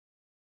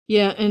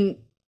 Yeah. And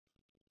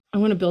I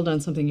want to build on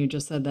something you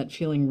just said, that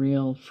feeling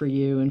real for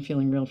you and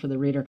feeling real for the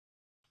reader.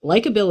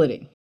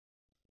 Likability.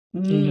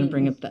 I'm going to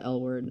bring up the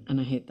L word,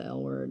 and I hate the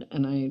L word.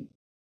 And I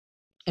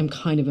am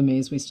kind of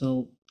amazed we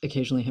still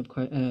occasionally have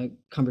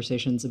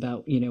conversations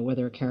about,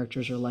 whether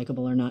characters are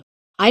likable or not.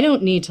 I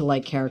don't need to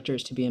like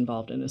characters to be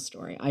involved in a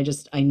story. I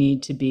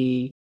need to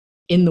be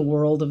in the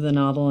world of the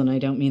novel, and I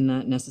don't mean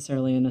that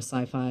necessarily in a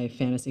sci-fi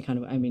fantasy kind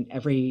of, I mean,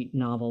 every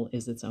novel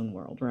is its own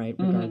world, right?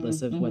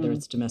 Regardless of whether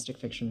it's domestic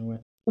fiction or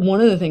what.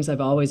 One of the things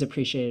I've always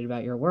appreciated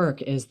about your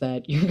work is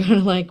that you're kind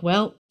of like,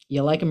 well,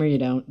 you like them or you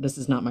don't. This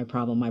is not my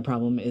problem. My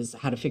problem is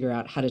how to figure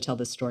out how to tell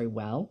this story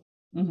well.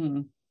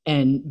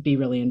 And be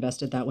really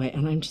invested that way.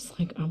 And I'm just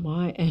like, oh,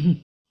 why?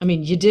 And I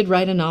mean, you did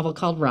write a novel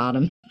called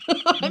Rodham.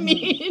 I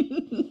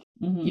mean,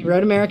 you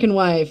wrote American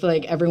Wife.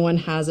 Like, everyone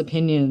has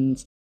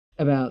opinions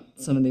about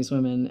some of these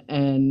women.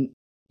 And,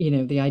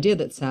 the idea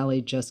that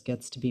Sally just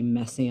gets to be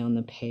messy on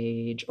the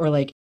page, or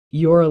like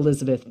your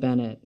Elizabeth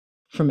Bennet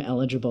from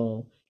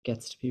Eligible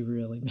gets to be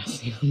really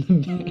messy on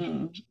the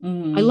page.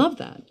 I love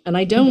that. And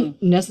I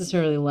don't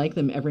necessarily like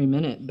them every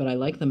minute, but I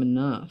like them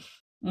enough.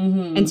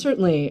 And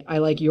certainly I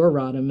like your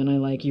Rodham and I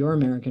like your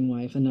American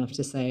Wife enough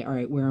to say, all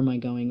right, where am I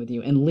going with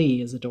you? And Lee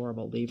is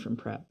adorable, Lee from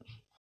Prep.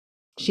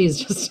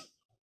 She's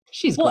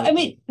well, great. I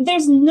mean,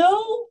 there's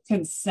no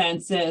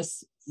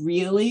consensus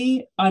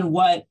really on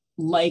what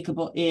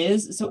likable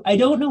is. So I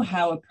don't know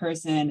how a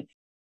person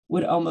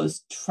would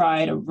almost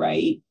try to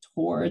write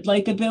toward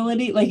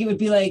likability. Like, it would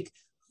be like,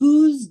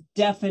 whose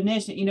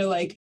definition,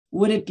 like,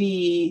 would it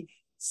be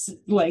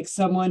like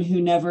someone who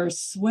never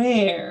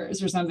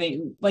swears or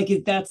something? Like,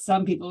 if that's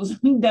some people's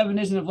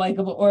definition of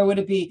likable, or would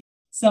it be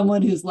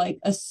someone who's like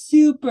a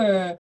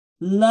super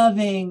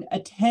loving,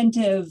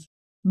 attentive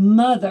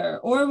mother,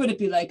 or would it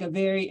be like a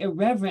very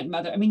irreverent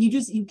mother? I mean,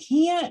 you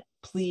can't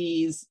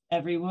please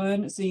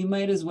everyone, so you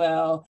might as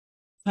well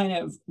kind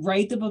of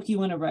write the book you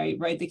want to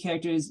write the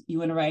characters you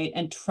want to write,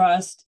 and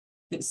trust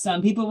that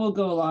some people will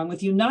go along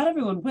with you. Not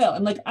everyone will.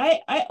 And like,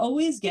 I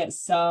always get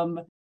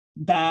some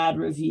bad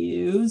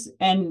reviews,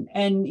 and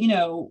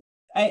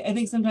I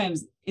think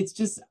sometimes it's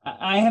just,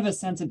 I have a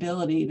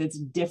sensibility that's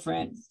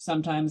different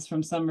sometimes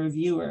from some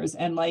reviewers,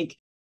 and like,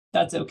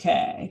 that's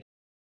okay.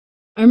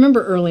 I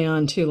remember early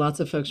on too, lots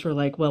of folks were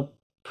like, well,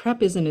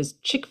 prep isn't as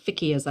chick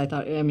ficky as I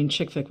thought. I mean,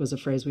 chick fic was a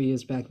phrase we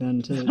used back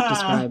then to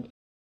describe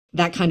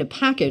that kind of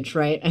package,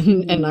 right?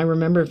 And I Mm,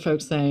 remember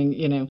folks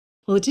saying,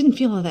 well, it didn't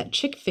feel all that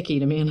chick ficky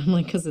to me. And I'm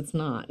like, because it's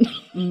not.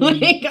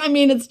 mm. Like, I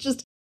mean,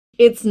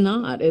 it's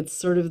not. It's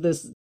sort of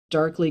this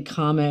darkly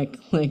comic,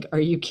 like, are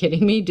you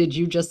kidding me? Did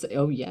you just say,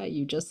 oh, yeah,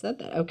 you just said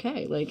that.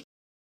 Okay. Like,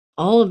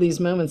 all of these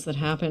moments that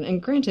happen.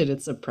 And granted,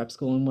 it's a prep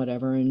school and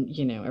whatever. And,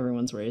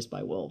 everyone's raised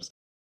by wolves.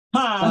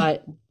 Ha!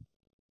 But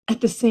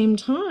at the same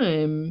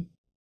time,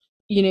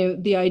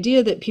 the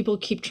idea that people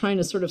keep trying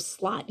to sort of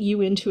slot you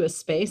into a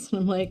space,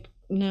 and I'm like,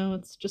 no,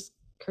 it's just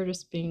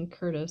Curtis being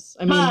Curtis.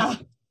 I mean, Ha!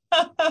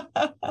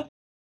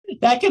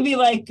 That could be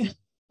like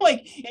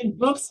in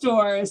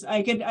bookstores.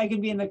 I could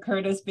be in the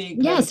Curtis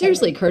being yeah, Curtis.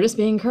 seriously, Curtis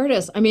being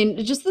Curtis. I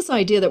mean, just this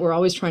idea that we're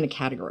always trying to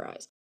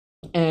categorize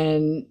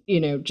and,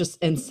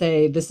 just and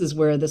say this is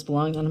where this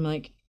belongs. And I'm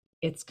like,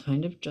 it's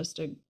kind of just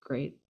a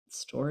great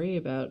story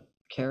about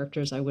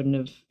characters I wouldn't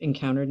have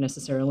encountered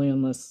necessarily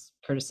unless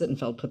Curtis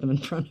Sittenfeld put them in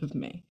front of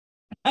me.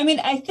 I mean,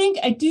 I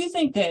do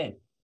think that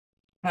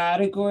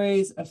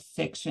categories of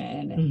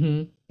fiction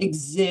Hmm.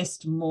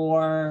 exist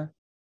more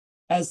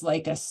as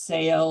like a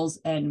sales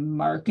and Hmm.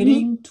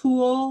 marketing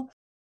tool,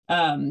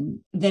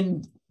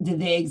 than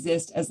they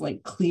exist as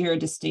like clear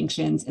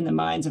distinctions in the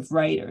minds of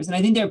writers. And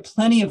I think there are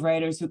plenty of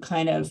writers who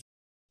kind of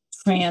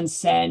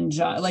transcend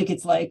genre, like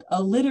it's like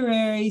a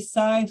literary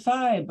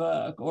sci-fi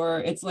book or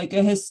it's like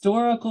a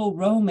historical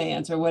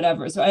romance or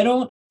whatever. So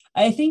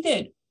I think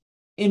that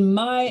in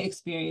my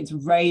experience,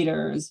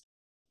 writers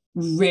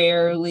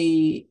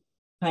rarely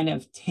kind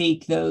of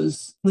take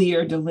those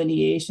clear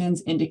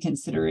delineations into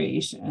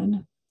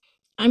consideration.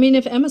 I mean,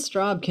 if Emma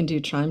Straub can do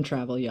time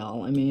travel,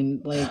 y'all, I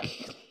mean,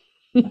 like,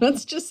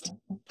 that's just.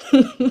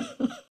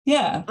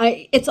 Yeah.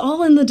 It's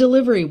all in the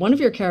delivery. One of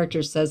your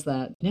characters says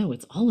that. No,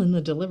 it's all in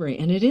the delivery,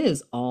 and it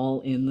is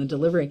all in the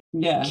delivery.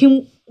 Yeah.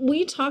 Can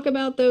we talk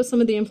about though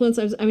some of the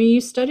influences? I mean,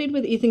 you studied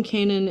with Ethan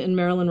Kanan and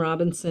Marilyn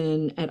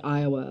Robinson at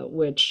Iowa,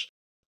 which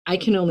I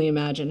can only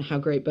imagine how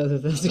great both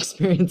of those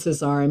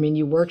experiences are. I mean,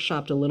 you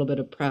workshopped a little bit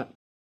of prep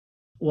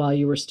while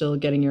you were still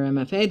getting your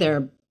MFA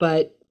there,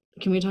 but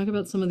can we talk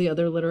about some of the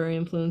other literary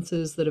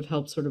influences that have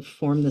helped sort of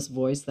form this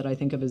voice that I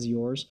think of as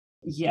yours?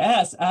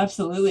 Yes,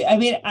 absolutely. I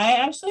mean, I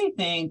actually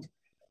think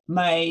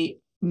my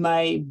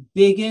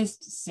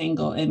biggest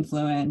single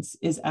influence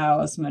is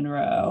Alice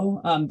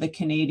Munro, the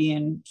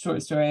Canadian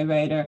short story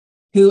writer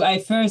who I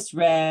first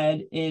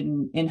read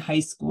in high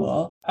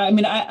school. I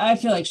mean, I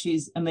feel like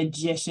she's a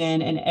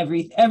magician and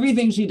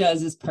everything she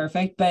does is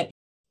perfect. But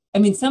I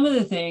mean, some of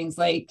the things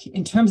like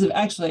in terms of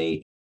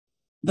actually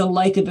the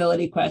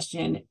likability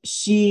question,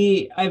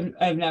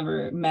 I've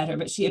never met her,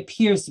 but she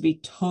appears to be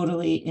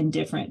totally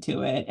indifferent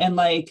to it. And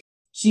like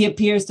she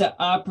appears to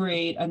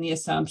operate on the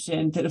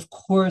assumption that of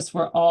course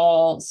we're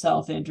all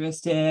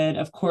self-interested.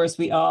 Of course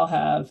we all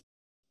have,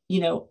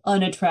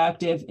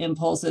 unattractive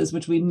impulses,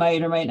 which we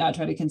might or might not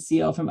try to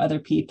conceal from other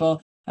people.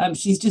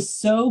 She's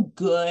just so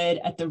good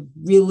at the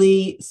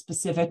really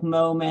specific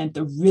moment,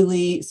 the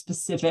really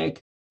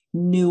specific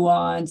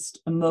nuanced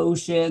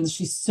emotions.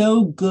 She's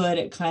so good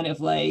at kind of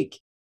like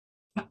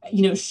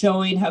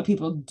showing how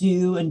people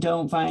do and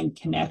don't find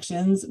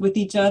connections with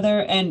each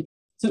other. And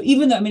so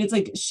even though, I mean, it's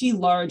like she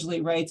largely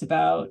writes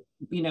about,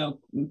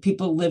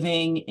 people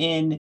living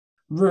in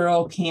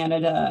rural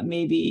Canada,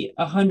 maybe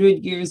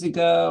 100 years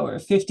ago or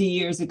 50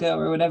 years ago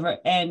or whatever.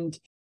 And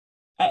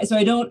so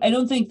I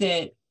don't think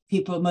that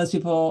most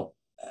people,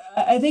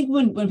 I think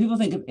when people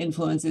think of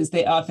influences,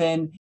 they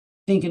often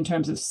think in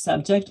terms of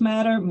subject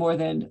matter more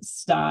than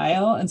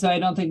style. And so I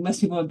don't think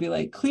most people would be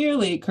like,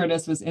 clearly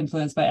Curtis was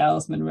influenced by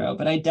Alice Munro,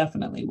 but I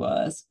definitely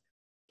was.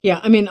 Yeah,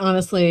 I mean,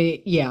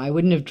 honestly, yeah, I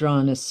wouldn't have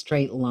drawn a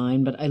straight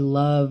line, but I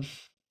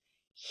love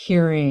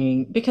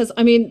hearing because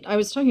I mean, I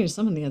was talking to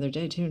someone the other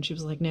day too, and she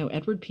was like, no,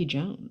 Edward P.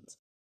 Jones.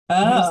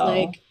 And I was Oh,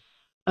 like,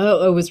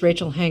 oh, it was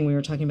Rachel Heng. We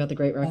were talking about the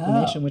Great oh,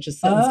 Reclamation, which is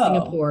set in oh,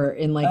 Singapore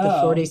in like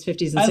the oh. 40s,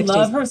 50s, and I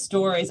love 60s. her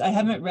stories. I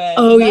haven't read.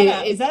 Oh, Is yeah, that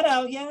out? Is that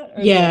out yet? Or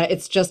is yeah, it?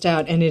 it's just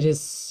out and it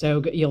is so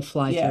good. You'll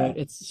fly through Yeah. it.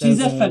 It's so She's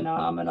a good.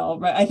 phenomenal,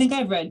 right? I think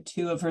I've read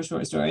two of her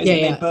short stories Yeah,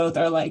 and they yeah. both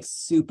are like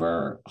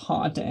super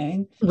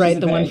haunting. She's Right, a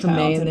the one very from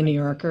May in the New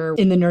talented. Yorker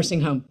in the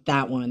nursing home,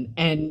 that one.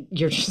 And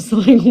you're just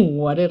like,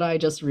 what did I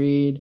just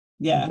read?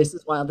 Yeah. This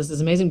is wild. This is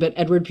amazing. But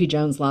Edward P.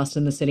 Jones, Lost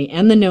in the City,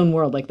 and the known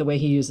world, like the way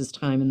he uses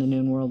time in the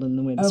known world and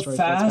the way the Oh, story folds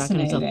back on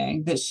himself.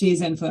 fascinating that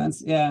she's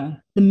influenced. Yeah.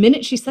 The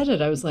minute she said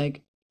it, I was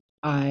like,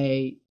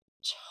 I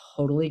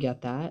totally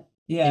get that.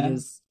 It Yeah.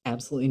 is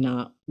absolutely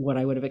not what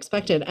I would have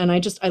expected. And I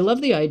love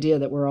the idea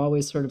that we're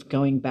always sort of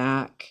going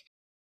back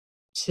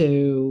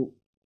to,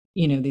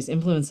 these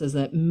influences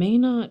that may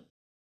not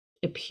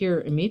appear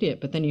immediate,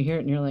 but then you hear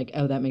it and you're like,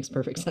 oh, that makes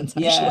perfect sense,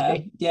 Yeah,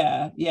 actually.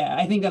 yeah, yeah.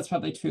 I think that's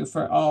probably true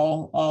for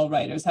all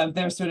writers. Have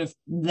their sort of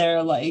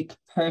their like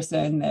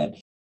person that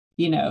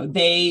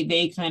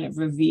they kind of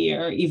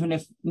revere, even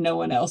if no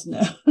one else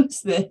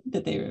knows that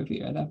they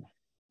revere them.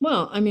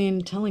 Well, I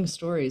mean, telling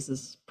stories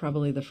is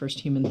probably the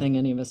first human thing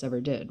any of us ever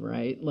did,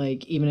 right?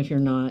 Like, even if you're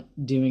not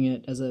doing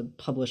it as a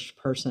published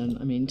person,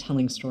 I mean,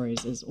 telling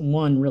stories is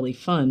one, really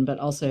fun, but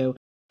also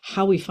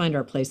how we find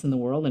our place in the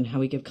world and how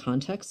we give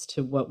context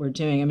to what we're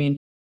doing. I mean,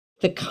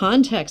 the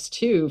context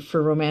too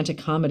for romantic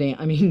comedy.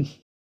 I mean,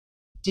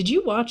 did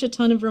you watch a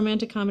ton of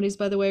romantic comedies,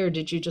 by the way, or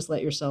did you just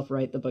let yourself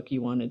write the book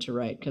you wanted to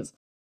write? Because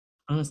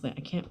honestly,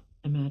 I can't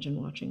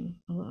imagine watching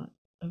a lot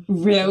of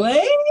those.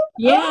 Really?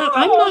 Yeah,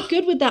 I'm not Oh.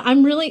 good with that.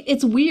 I'm really,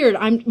 it's weird.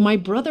 My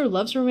brother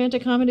loves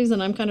romantic comedies,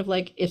 and I'm kind of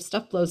like, if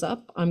stuff blows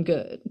up, I'm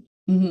good.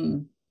 Hmm.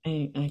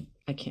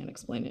 I can't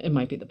explain it. It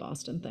might be the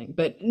Boston thing,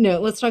 but no.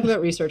 Let's talk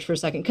about research for a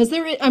second, because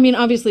I mean,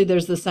 obviously,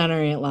 there's the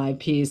Saturday Night Live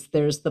piece,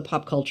 there's the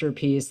pop culture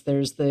piece,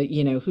 there's the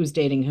who's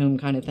dating whom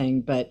kind of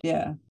thing. But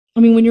Yeah. I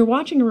mean, when you're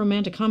watching a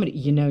romantic comedy,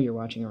 you're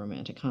watching a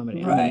romantic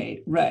comedy. I mean,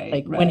 Right, right,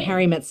 like When right,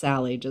 Harry Met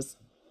Sally just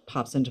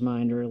pops into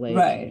mind, or like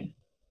right,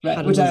 How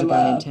right, to which Lose I a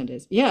Guy in love. 10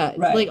 Days. Yeah, like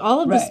Right, all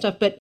of this right. stuff.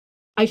 But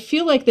I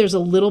feel like there's a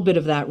little bit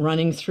of that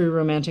running through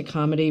romantic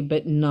comedy,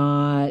 but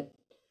not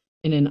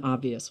in an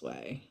obvious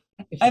way.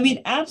 If I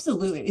mean,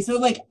 absolutely. So,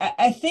 like,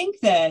 I think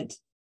that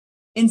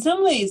in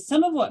some ways,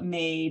 some of what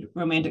made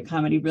romantic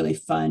comedy really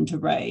fun to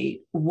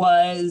write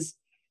was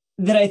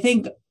that I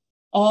think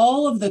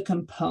all of the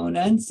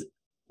components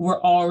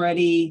were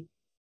already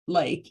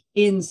like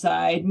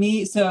inside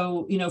me.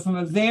 So, from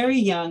a very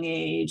young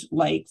age,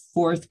 like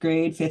fourth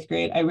grade, fifth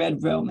grade, I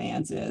read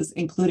romances,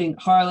 including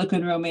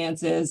Harlequin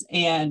romances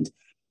and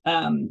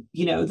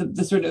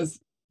the sort of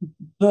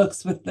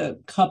books with the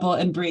couple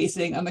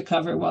embracing on the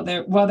cover while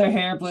their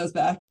hair blows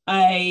back.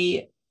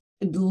 I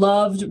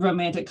loved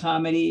romantic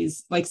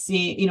comedies, like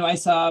seeing, I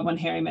saw When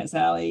Harry Met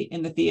Sally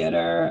in the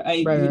theater.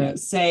 right, right.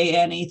 Say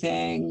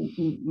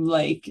anything,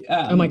 like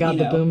Oh my God,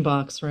 the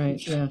boombox,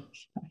 right? Yeah.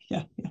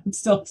 yeah, I'm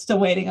still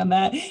waiting on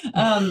that.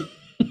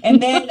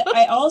 And then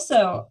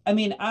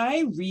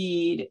I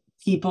read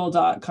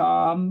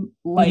people.com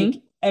like Hmm.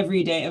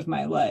 every day of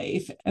my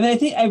life. I mean, I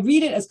think I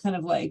read it as kind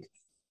of like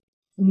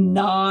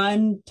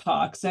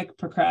non-toxic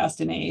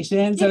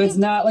procrastination. Yeah, So yeah, it's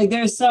not like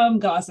there's some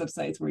gossip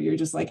sites where you're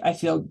just like, I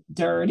feel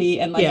dirty.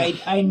 And like yeah.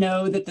 I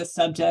know that the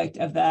subject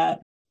of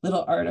that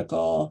little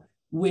article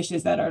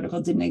wishes that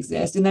article didn't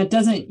exist. And that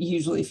doesn't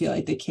usually feel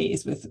like the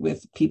case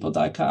with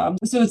people.com.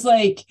 So it's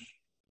like,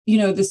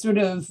 the sort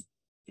of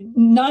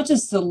not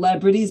just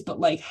celebrities, but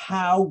like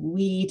how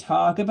we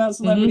talk about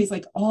celebrities, Hmm.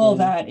 like all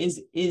Yeah. that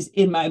is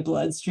in my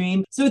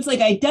bloodstream. So it's like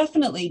I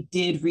definitely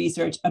did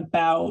research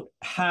about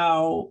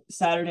how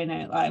Saturday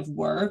Night Live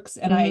works.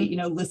 And I,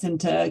 Hmm. listened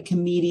to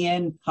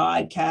comedian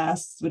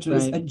podcasts, which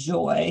was Right. a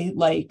joy,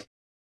 like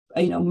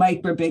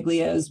Mike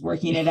Birbiglia's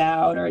Working It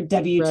Out or Right, right.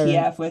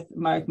 WTF with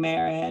Mark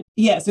Maron.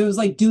 Yeah, so it was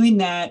like doing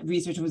that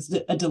research was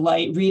a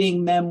delight.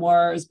 Reading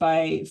memoirs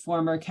by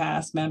former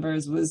cast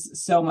members was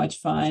so much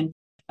fun.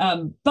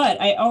 But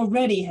I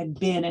already had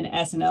been an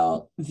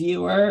SNL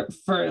viewer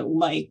for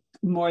like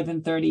more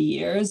than 30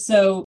 years.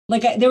 So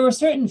like there were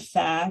certain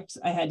facts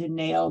I had to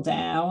nail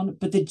down,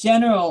 but the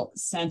general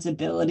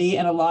sensibility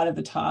and a lot of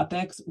the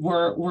topics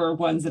were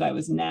ones that I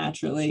was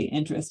naturally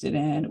interested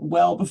in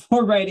well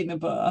before writing the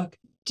book.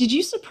 Did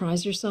you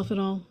surprise yourself at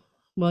all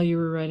while you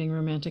were writing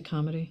romantic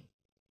comedy?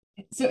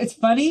 So it's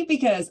funny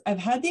because I've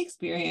had the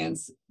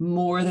experience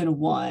more than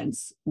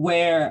once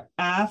where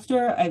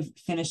after I've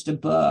finished a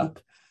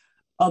book,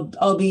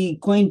 I'll be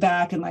going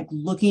back and like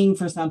looking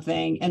for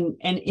something and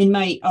in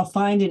my I'll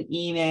find an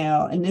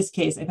email. In this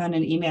case, I found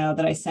an email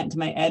that I sent to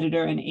my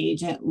editor and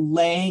agent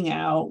laying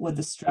out what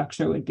the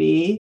structure would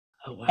be.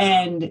 Oh, wow.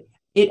 And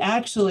it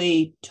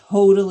actually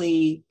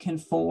totally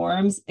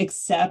conforms,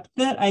 except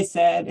that I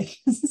said,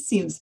 this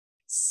seems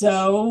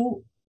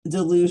so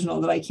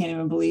delusional that I can't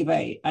even believe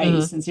I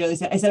Uh-huh. sincerely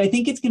said, I said, I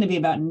think it's going to be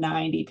about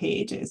 90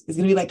 pages. It's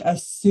going to be like a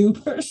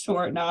super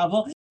short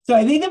novel. So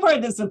I think the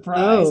part that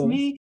surprised Oh,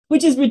 me,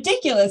 which is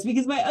ridiculous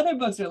because my other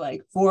books are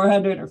like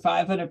 400 or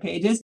 500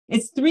 pages.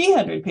 It's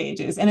 300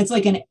 pages and it's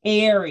like an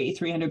airy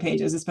 300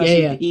 pages, yeah, especially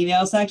with yeah, the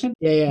email section.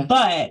 yeah, yeah.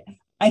 But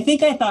I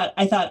thought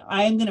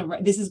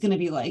this is gonna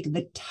be like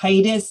the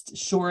tightest,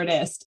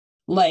 shortest,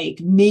 like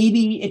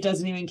maybe it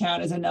doesn't even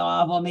count as a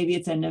novel, maybe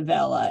it's a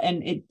novella.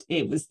 And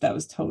that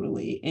was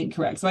totally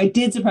incorrect. So I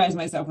did surprise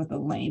myself with the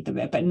length of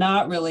it, but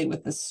not really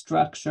with the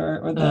structure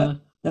or the Uh,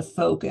 the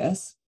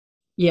focus.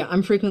 yeah,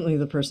 I'm frequently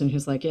the person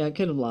who's like, yeah, I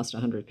could have lost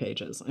 100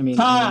 pages. I mean,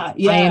 Ha, I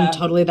am yeah.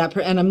 totally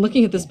and I'm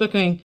looking at this Yeah. book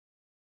going,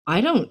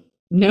 I don't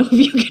know if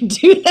you could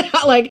do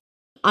that. Like,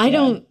 I Yeah.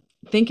 don't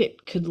think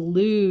it could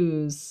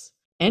lose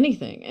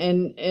anything.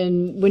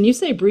 And when you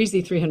say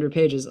breezy 300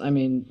 pages, I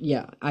mean,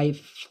 yeah, I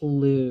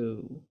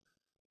flew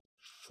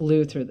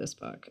through this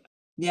book.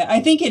 Yeah,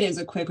 I think it is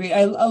a quick read.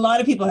 A lot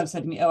of people have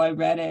said to me, "Oh, I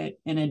read it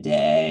in a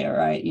day,"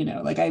 or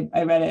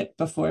I read it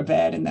before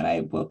bed and then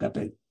I woke up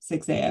at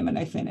 6 a.m. and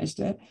I finished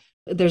it.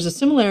 There's a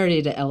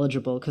similarity to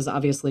Eligible because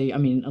obviously, I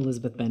mean,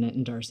 Elizabeth Bennet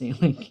and Darcy,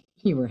 like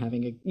you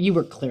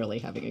were clearly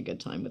having a good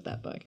time with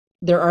that book.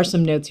 there are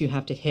some notes you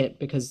have to hit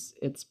because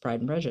it's Pride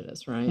and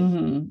Prejudice, right?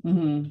 Mm-hmm,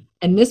 mm-hmm.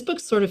 And this book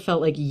sort of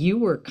felt like you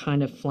were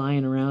kind of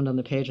flying around on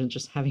the page and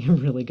just having a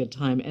really good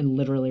time and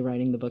literally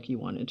writing the book you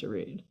wanted to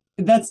read.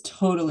 That's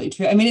totally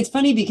true. I mean, it's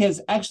funny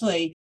because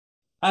actually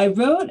I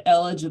wrote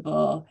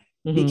Eligible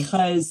Hmm.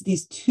 because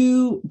these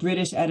two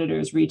British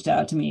editors reached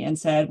out to me and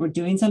said, we're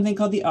doing something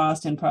called the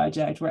Austen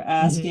Project. We're Hmm.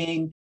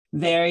 asking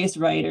various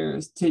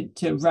writers to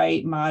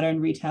write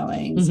modern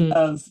retellings Hmm.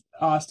 of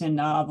Austen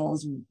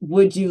novels.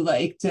 Would you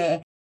like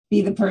to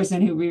be the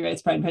person who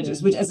rewrites Pride and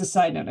Prejudice? Yeah. Which, as a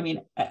side note, I mean,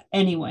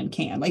 anyone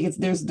can. Like, it's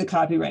there's the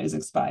copyright is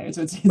expired,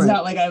 so it's Right.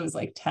 not like I was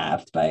like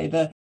tapped by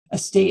the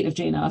estate of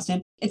Jane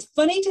Austen. It's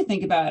funny to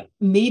think about.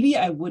 Maybe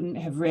I wouldn't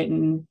have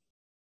written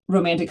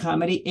romantic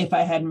comedy if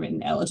I hadn't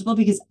written Eligible,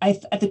 because I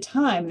at the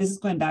time, this is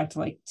going back to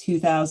like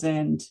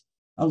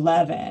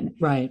 2011,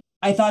 Right.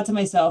 I thought to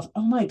myself,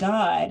 oh my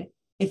God,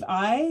 if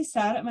I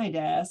sat at my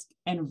desk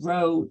and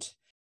wrote,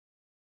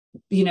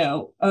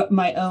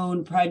 my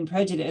own Pride and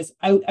Prejudice,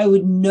 I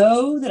would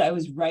know that I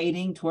was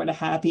writing toward a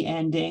happy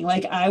ending.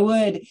 Like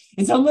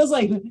it's almost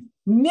like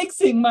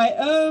mixing my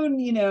own,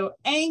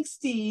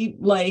 angsty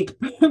like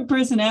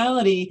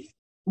personality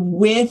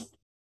with,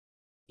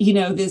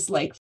 this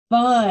like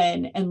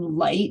fun and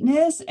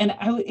lightness. And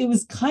it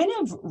was kind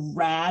of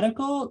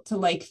radical to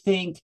like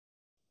think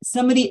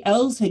somebody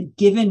else had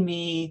given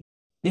me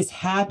this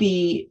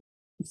happy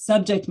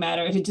subject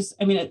matter. It had just,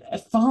 I mean, it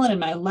fallen in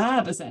my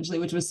lap essentially,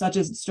 which was such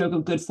a stroke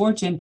of good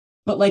fortune.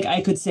 But like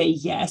I could say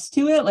yes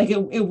to it. Like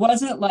it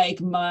wasn't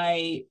like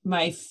my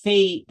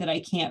fate that I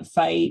can't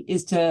fight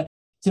is to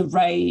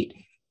write,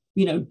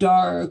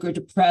 dark or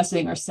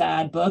depressing or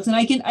sad books. And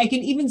I can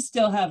even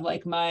still have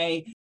like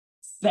my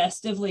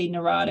festively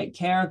neurotic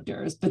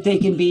characters, but they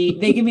can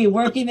be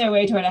working their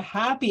way toward a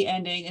happy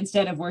ending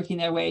instead of working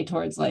their way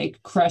towards like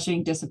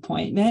crushing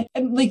disappointment.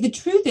 And like the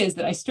truth is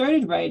that I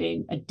started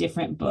writing a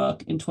different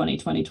book in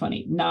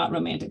 2020, not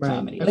romantic Right.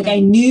 comedy. Like Okay. I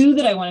knew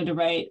that I wanted to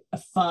write a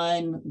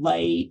fun,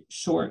 light,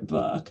 short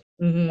book.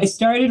 I Hmm.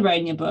 started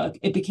writing a book.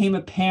 It became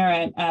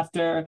apparent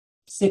after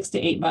 6 to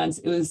 8 months.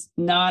 It was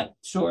not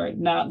short,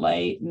 not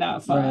light, not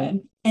Right.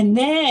 fun. And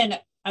then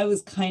I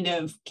was kind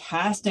of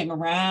casting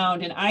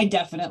around, and I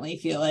definitely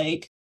feel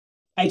like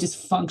I just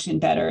function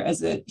better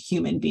as a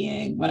human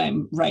being when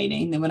I'm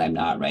writing than when I'm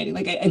not writing.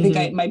 Like I think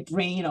Hmm. my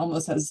brain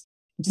almost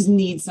just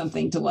needs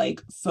something to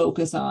like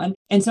focus on.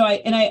 And so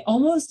I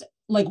almost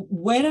like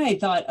when I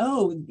thought,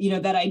 oh,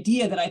 that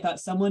idea that I thought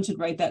someone should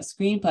write that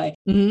screenplay,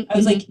 Hmm. I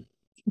was Hmm. like,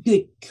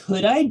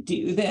 could I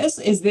do this?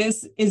 Is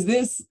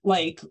this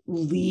like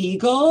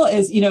legal?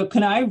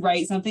 Can I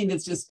write something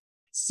that's just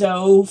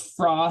so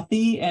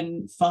frothy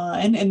and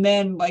fun? And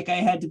then like I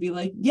had to be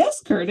like,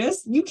 yes,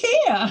 Curtis, you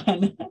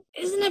can.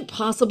 Isn't it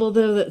possible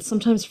though that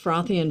sometimes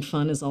frothy and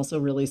fun is also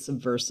really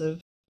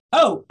subversive?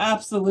 Oh,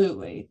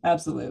 absolutely.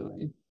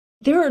 Absolutely.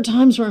 There are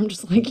times where I'm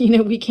just like,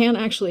 we can't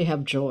actually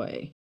have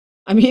joy.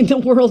 I mean, the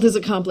world is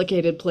a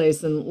complicated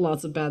place and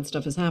lots of bad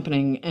stuff is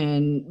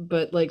happening.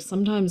 But like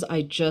sometimes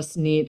I just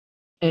need,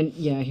 and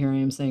yeah, here I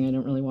am saying I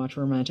don't really watch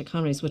romantic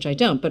comedies, which I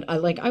don't, but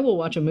I will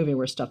watch a movie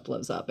where stuff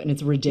blows up and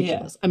it's Yeah.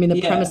 ridiculous. I mean, the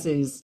Yeah.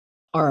 premises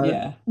are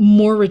Yeah.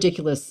 more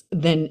ridiculous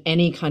than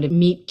any kind of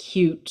meet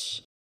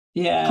cute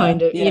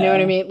kind Yeah. of, you know what I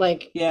Yeah. mean?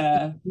 Like,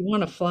 Yeah. you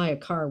want to fly a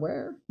car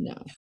where? No.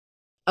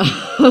 Yeah.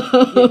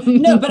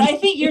 No, but Um, I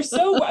think you're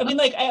so, I mean,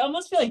 like, I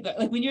almost feel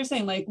like when you're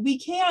saying like we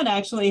can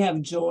actually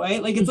have joy,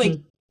 like it's like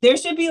mhm. there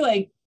should be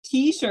like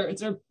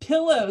t-shirts or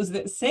pillows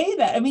that say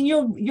that. I mean,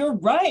 you're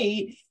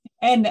right.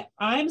 And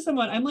I'm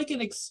like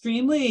an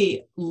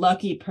extremely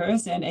lucky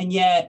person, and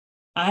yet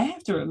I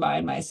have to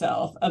remind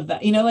myself of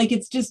that. Like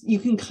it's just you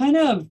can kind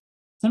of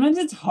sometimes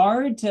it's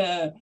hard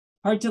to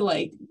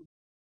like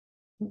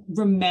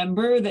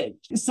remember that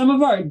some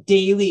of our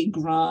daily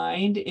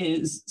grind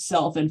is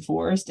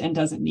self-enforced and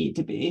doesn't need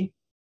to be.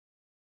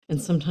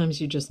 And sometimes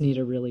you just need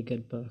a really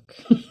good book.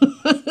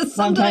 Sometimes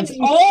Sometimes, you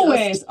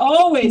just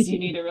always you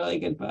need need a really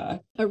good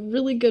book. a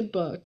really good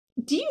book.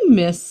 Do you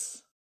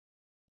miss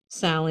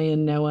Sally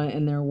and Noah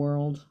and their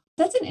world?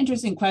 That's an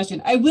interesting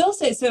question. I will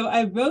say, so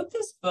I wrote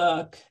this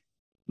book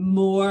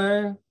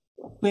more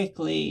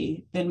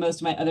quickly than most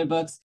of my other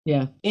books,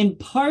 Yeah. in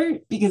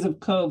part because of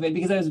COVID,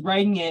 because I was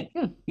writing it,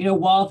 Yeah.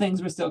 while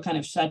things were still kind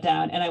of shut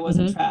down and I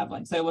wasn't Hmm.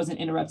 traveling. So I wasn't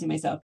interrupting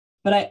myself.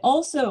 But I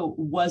also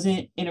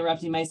wasn't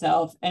interrupting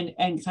myself and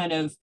kind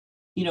of,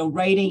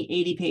 writing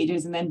 80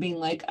 pages and then being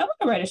like, I want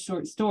to write a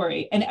short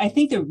story. And I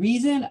think the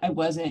reason I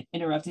wasn't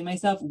interrupting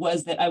myself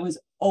was that I was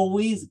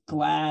always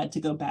glad to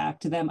go back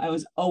to them. I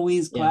was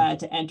always Yeah. glad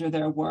to enter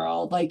their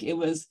world. Like it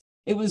was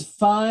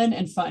fun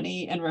and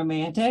funny and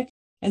romantic.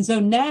 And so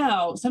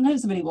now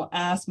sometimes somebody will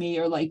ask me,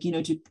 or like,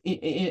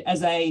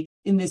 as I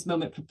in this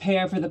moment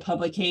prepare for the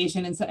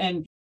publication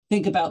and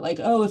think about like,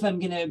 oh, if I'm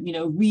going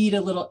to, read a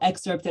little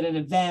excerpt at an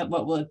event,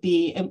 what will it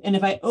be? And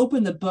if I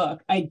open the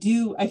book, I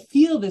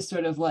feel this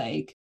sort of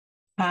like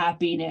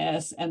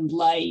happiness and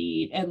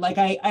light. And like,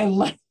 I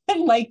like, I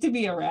like to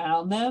be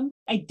around them.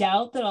 I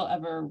doubt that I'll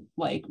ever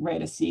like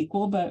write a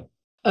sequel, but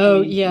I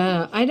Oh, mean,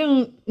 yeah. I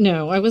don't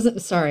know. I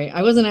wasn't sorry.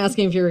 I wasn't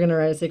asking if you were going to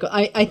write a sequel.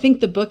 I think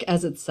the book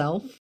as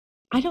itself,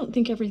 I don't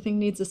think everything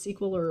needs a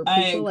sequel or a I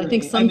prequel. I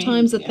think agree. I mean,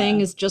 sometimes a thing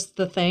yeah, is just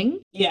the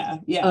thing. yeah,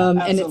 And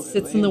it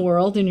sits in the absolutely.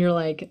 world and you're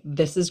like,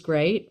 this is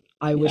great.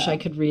 I wish I Yeah,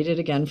 could read it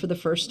again for the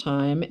first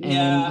time. And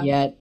yeah.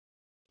 yet,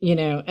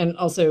 and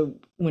also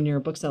when you're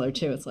a bookseller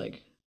too, it's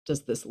like,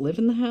 does this live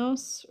in the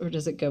house or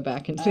does it go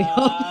back into the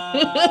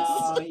office?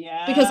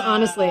 Oh, Because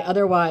honestly, yeah,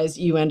 otherwise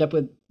you end up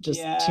with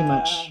just too yeah,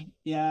 much.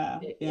 yeah,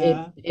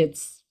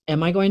 It's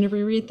am I going to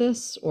reread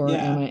this or am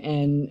yeah. I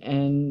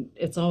and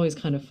it's always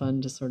kind of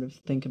fun to sort of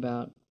think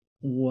about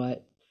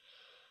what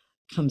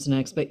comes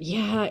next. But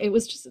yeah,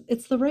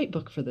 it's the right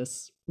book for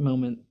this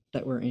moment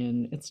that we're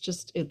in.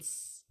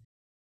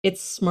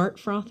 It's smart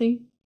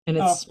frothy and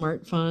it's Oh,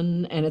 smart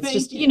fun and it's thank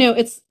just, you.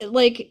 it's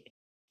like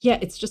yeah,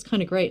 it's just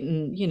kind of great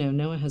and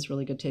Noah has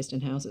really good taste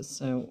in houses.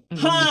 So, I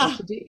mean, Ha!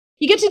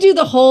 you get to do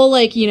the whole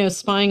like,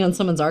 spying on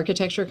someone's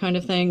architecture kind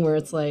of thing where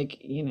it's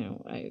like,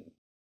 I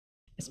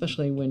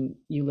especially when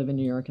you live in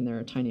New York and there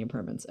are tiny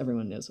apartments,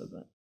 everyone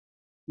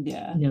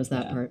Yeah, knows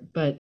that yeah. part.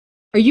 But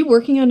are you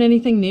working on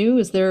anything new?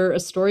 Is there a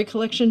story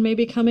collection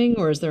maybe coming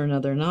or is there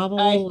another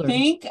novel or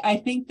I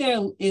think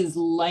there is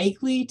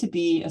likely to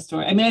be a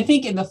story. I mean, I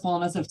think in the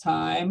fullness of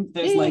time,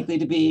 yeah, there's yeah. likely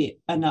to be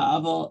a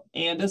novel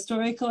and a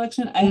story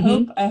collection.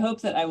 Mhm. I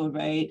hope that I will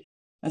write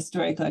a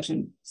story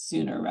collection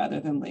sooner rather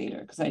than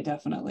later, because I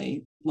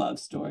definitely love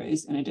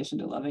stories in addition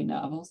to loving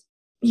novels.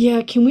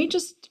 Yeah, can we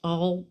just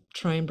all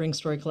try and bring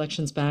story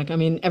collections back? I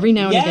mean, every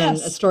now and again, a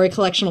Yes. story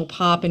collection will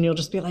pop and you'll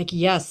just be like,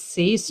 yes,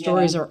 see, Yeah.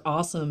 stories are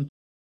awesome.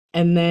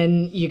 And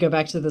then you go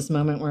back to this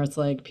moment where it's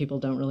like, people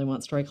don't really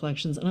want story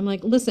collections. And I'm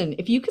like, listen,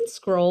 if you can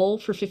scroll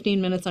for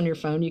 15 minutes on your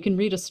phone, you can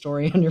read a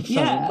story on your phone.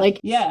 Yeah. Like,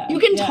 you Yeah.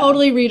 can Yeah.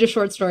 totally read a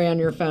short story on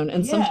your phone.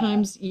 And Yeah.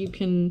 sometimes you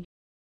can,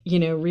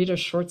 read a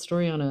short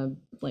story on a,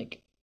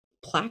 like,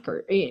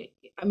 placard. I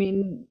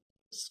mean,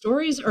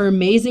 stories are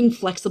amazing,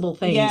 flexible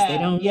things. They Yeah,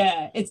 don't,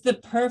 yeah. It's the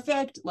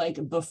perfect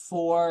like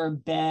before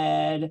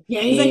bed.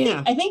 yeah, Because yeah,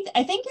 yeah. I think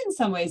in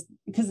some ways,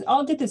 because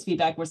I'll get this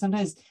feedback where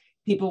sometimes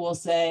people will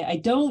say, I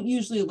don't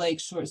usually like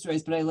short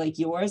stories, but I like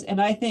yours.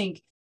 And I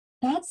think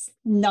that's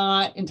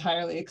not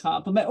entirely a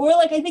compliment. Or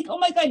like I think, oh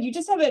my God, you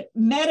just haven't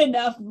met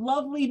enough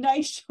lovely,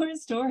 nice short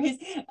stories.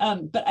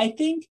 But I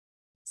think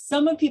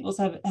some of people's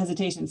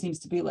hesitation seems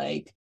to be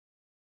like,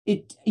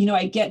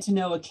 I get to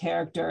know a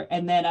character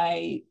and then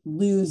I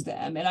lose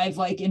them and I've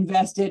like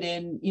invested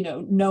in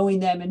knowing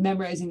them and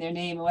memorizing their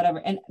name and whatever.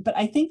 And but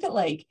I think that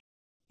like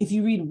if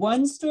you read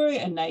one story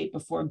a night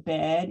before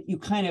bed, you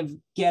kind of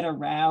get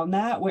around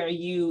that, where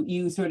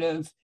you sort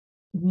of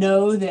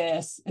know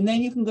this and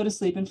then you can go to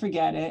sleep and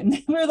forget it.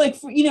 And we're like,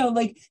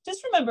 like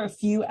just remember a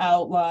few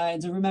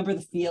outlines or remember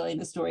the feeling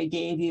the story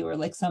gave you or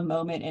like some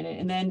moment in it,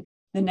 and then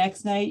the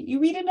next night you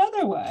read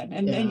another one,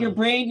 and Yeah. your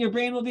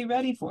brain will be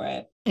ready for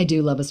it. I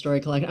do love a story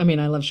collection. I mean,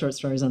 I love short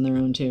stories on their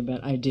own too,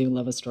 but I do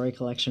love a story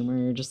collection where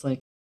you're just like,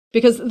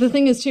 because the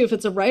thing is too, if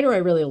it's a writer I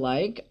really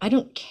like, I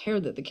don't care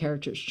that the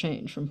characters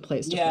change from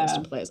place to place to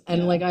Yeah, place.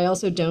 And yeah, like, I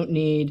also don't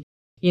need,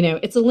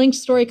 it's a linked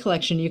story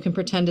collection. You can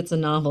pretend it's a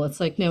novel. It's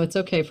like, no, it's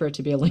okay for it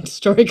to be a linked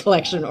story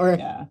collection yeah, or,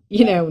 yeah,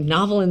 yeah,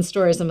 novel and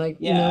stories. I'm like,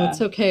 no,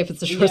 it's yeah, okay if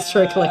it's a short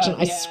story collection.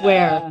 yeah, I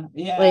swear.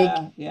 yeah,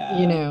 Like, yeah,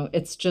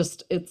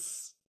 yeah,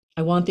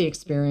 I want the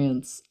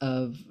experience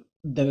of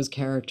those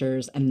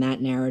characters and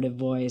that narrative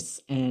voice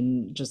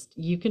and just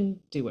you can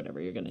do whatever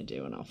you're going to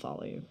do and I'll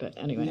follow you. But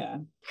anyway, yeah.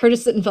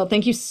 Curtis Sittenfeld,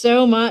 thank you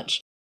so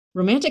much.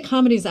 Romantic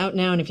comedy's out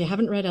now, and if you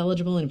haven't read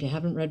Eligible and if you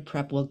haven't read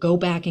Prep, well, go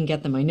back and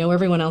get them. I know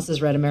everyone else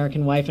has read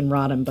American Wife and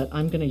Rodham, but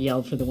I'm going to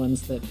yell for the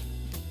ones that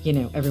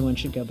everyone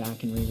should go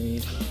back and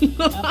reread.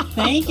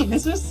 Thank you.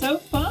 This was so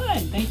fun.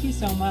 Thank you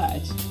so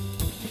much.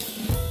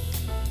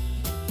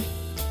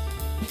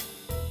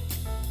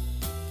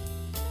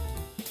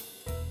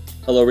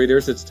 Hello,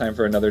 readers. It's time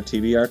for another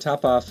TBR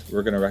Top Off.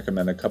 We're going to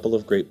recommend a couple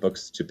of great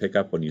books to pick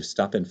up when you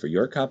stop in for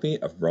your copy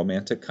of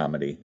romantic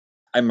comedy.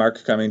 I'm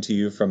Mark, coming to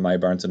you from my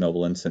Barnes &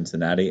 Noble in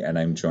Cincinnati, and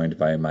I'm joined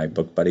by my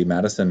book buddy,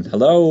 Madison.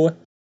 Hello!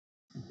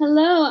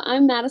 Hello,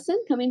 I'm Madison,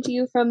 coming to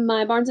you from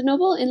my Barnes &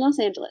 Noble in Los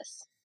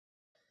Angeles.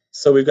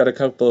 So we've got a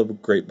couple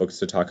of great books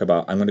to talk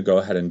about. I'm going to go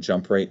ahead and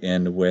jump right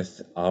in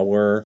with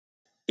our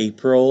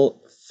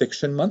April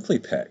Fiction Monthly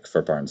pick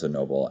for Barnes &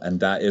 Noble, and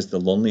that is The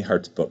Lonely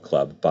Hearts Book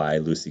Club by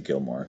Lucy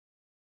Gilmore.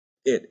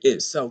 It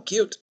is so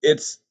cute.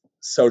 It's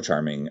so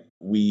charming.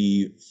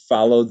 We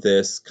follow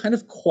this kind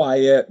of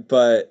quiet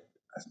but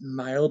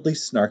mildly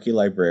snarky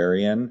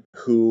librarian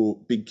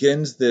who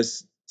begins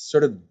this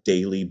sort of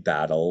daily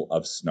battle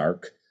of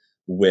snark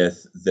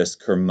with this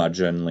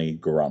curmudgeonly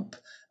grump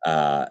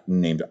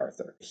named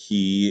Arthur.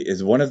 He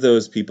is one of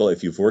those people,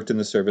 if you've worked in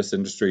the service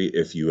industry,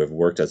 if you have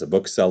worked as a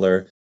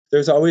bookseller,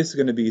 there's always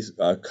going to be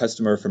a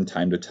customer from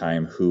time to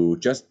time who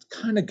just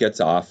kind of gets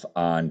off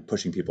on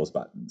pushing people's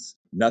buttons.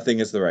 Nothing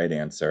is the right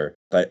answer,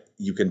 but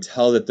you can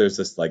tell that there's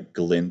this like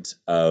glint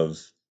of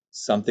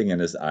something in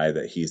his eye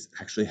that he's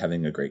actually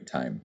having a great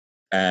time.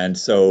 And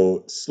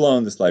so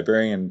Sloane, this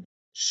librarian,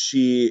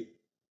 she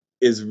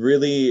is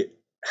really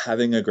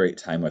having a great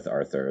time with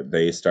Arthur.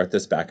 They start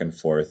this back and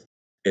forth.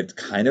 It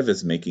kind of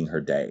is making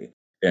her day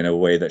in a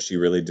way that she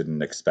really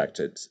didn't expect.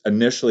 It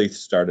initially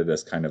started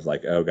as kind of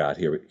like, oh God,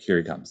 here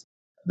he comes,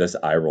 this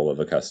eye roll of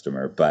a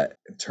customer. But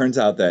it turns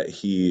out that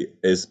he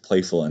is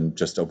playful in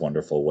just a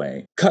wonderful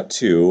way. Cut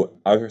to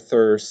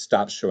Arthur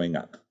stops showing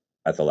up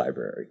at the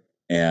library,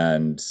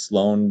 and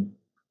Sloane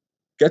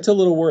gets a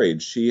little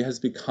worried. She has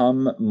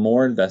become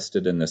more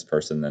invested in this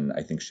person than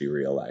I think she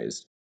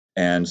realized.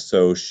 And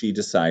so she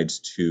decides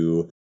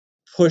to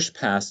push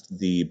past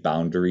the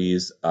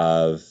boundaries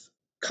of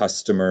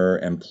customer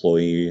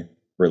employee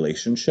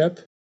relationship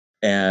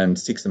and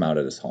seeks them out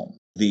at his home.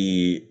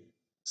 The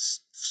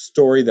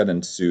story that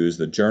ensues,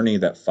 the journey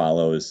that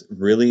follows,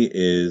 really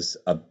is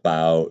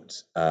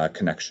about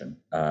connection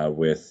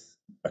with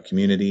a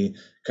community,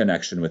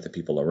 connection with the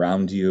people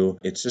around you.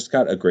 It's just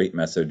got a great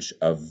message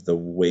of the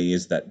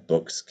ways that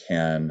books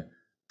can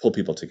pull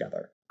people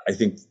together. I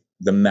think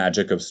the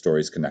magic of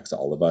stories connects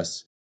all of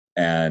us,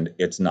 and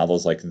it's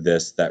novels like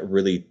this that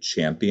really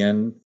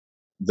champion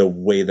the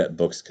way that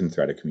books can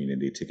thread a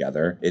community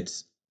together.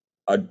 It's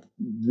a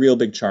real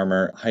big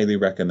charmer, highly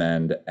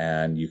recommend,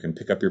 and you can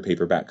pick up your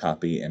paperback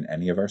copy in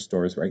any of our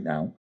stores right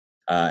now.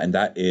 And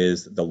that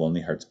is The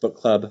Lonely Hearts Book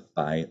Club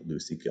by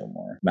Lucy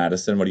Gilmore.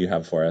 Madison, what do you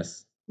have for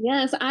us?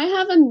 Yes, I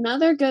have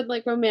another good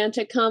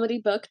romantic comedy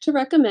book to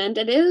recommend.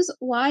 It is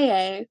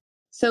YA,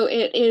 so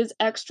it is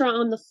extra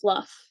on the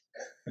fluff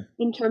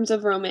in terms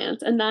of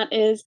romance, and that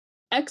is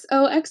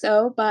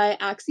XOXO by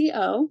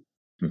Axio.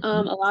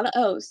 A lot of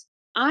O's.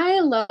 I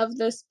love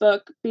this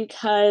book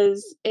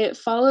because it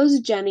follows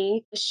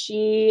Jenny.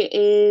 She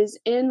is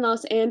in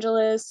Los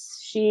Angeles.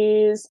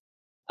 She's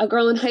a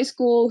girl in high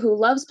school who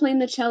loves playing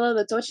the cello.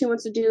 That's what she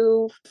wants to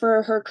do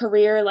for her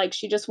career.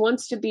 She just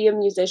wants to be a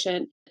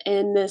musician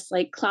in this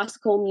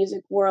classical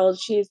music world.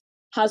 She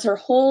has her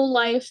whole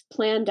life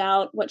planned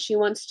out, what she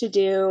wants to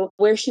do,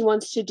 where she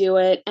wants to do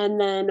it. And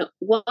then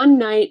one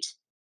night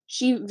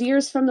she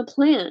veers from the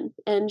plan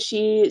and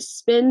she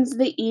spends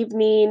the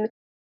evening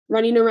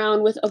running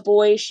around with a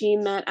boy she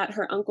met at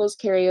her uncle's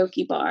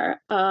karaoke bar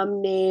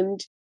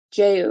named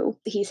Jehu.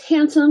 He's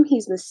handsome,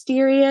 he's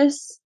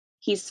mysterious,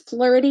 he's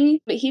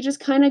flirty, but he just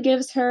kind of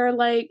gives her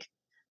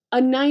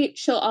a night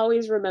she'll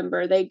always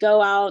remember. They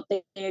go out,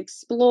 they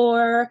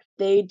explore,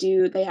 they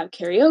have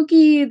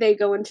karaoke, they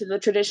go into the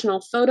traditional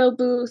photo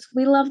booth.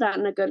 We love that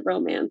in a good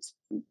romance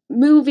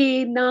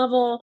movie,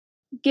 novel.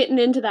 Getting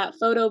into that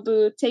photo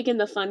booth, taking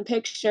the fun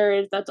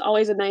pictures, that's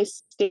always a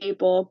nice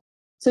staple.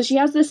 So she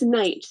has this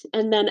night,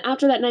 and then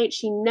after that night,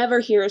 she never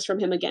hears from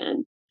him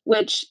again,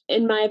 which,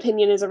 in my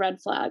opinion, is a red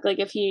flag.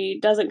 If he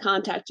doesn't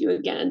contact you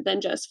again,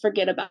 then just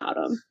forget about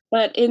him.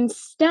 But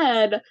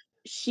instead,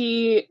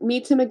 she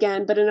meets him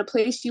again, but in a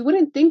place you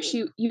wouldn't think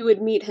you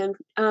would meet him,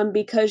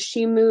 because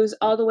she moves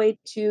all the way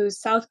to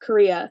South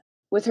Korea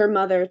with her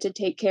mother to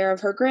take care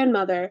of her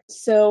grandmother.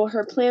 So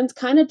her plans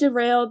kind of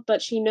derailed,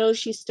 but she knows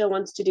she still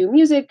wants to do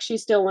music. She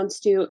still wants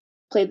to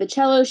play the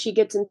cello. She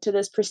gets into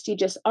this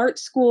prestigious art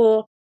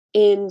school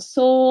in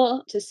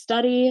Seoul to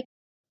study,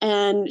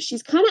 and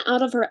she's kind of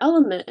out of her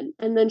element.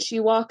 And then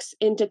she walks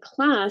into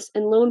class,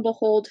 and lo and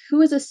behold,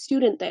 who is a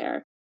student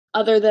there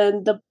other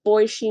than the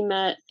boy she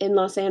met in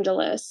Los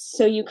Angeles?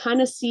 So you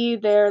kind of see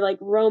their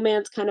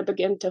romance kind of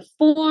begin to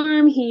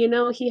form.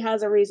 He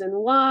has a reason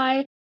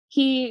why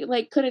he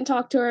couldn't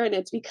talk to her, and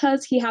it's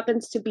because he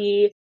happens to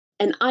be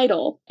an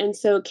idol. And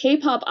so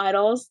K-pop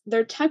idols,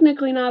 they're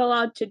technically not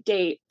allowed to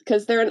date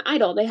because they're an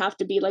idol. They have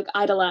to be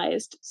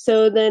idolized.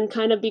 So then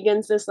kind of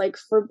begins this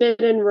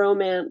forbidden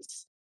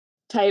romance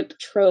type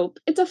trope.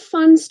 It's a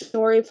fun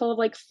story full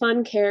of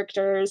fun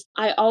characters.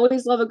 I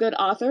always love a good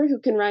author who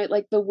can write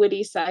the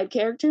witty side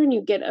character, and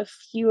you get a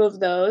few of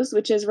those,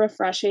 which is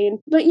refreshing.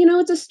 But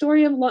it's a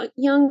story of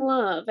young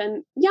love,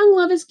 and young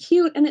love is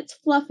cute and it's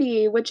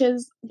fluffy, which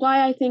is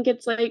why I think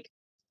it's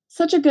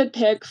such a good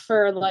pick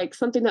for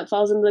something that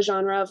falls in the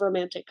genre of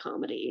romantic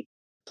comedy.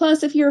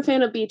 Plus, if you're a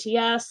fan of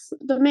BTS,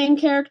 the main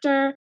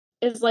character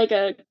is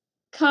a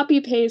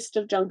copy paste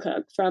of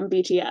Jungkook from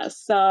BTS.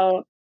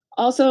 So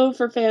also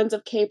for fans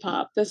of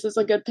K-pop, this is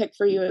a good pick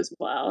for you as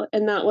well.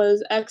 And that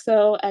was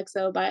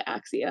XOXO by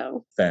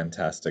Axio.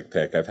 Fantastic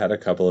pick. I've had a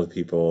couple of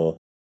people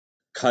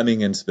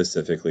coming in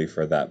specifically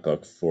for that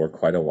book for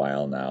quite a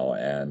while now,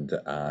 and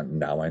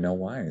now I know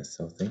why.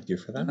 So thank you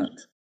for that.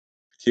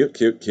 Cute,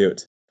 cute,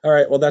 cute. All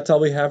right, well, that's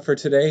all we have for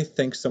today.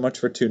 Thanks so much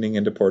for tuning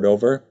into Poured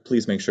Over.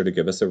 Please make sure to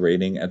give us a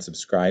rating and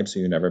subscribe so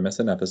you never miss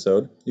an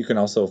episode. You can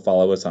also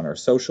follow us on our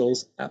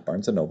socials at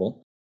Barnes &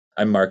 Noble.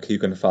 I'm Mark. You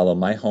can follow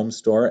my home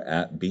store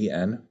at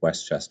BN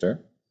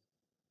Westchester.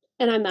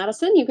 And I'm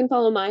Madison. You can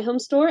follow my home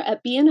store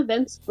at BN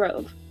Events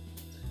Grove.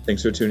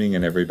 Thanks for tuning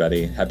in,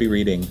 everybody. Happy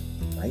reading.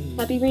 Bye.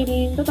 Happy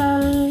reading.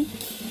 Bye-bye.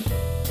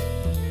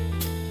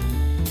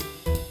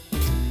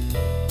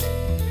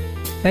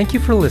 Thank you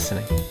for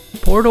listening.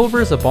 Poured Over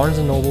is a Barnes &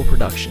 Noble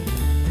production.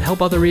 To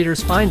help other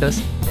readers find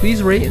us,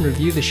 please rate and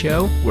review the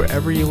show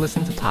wherever you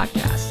listen to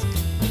podcasts.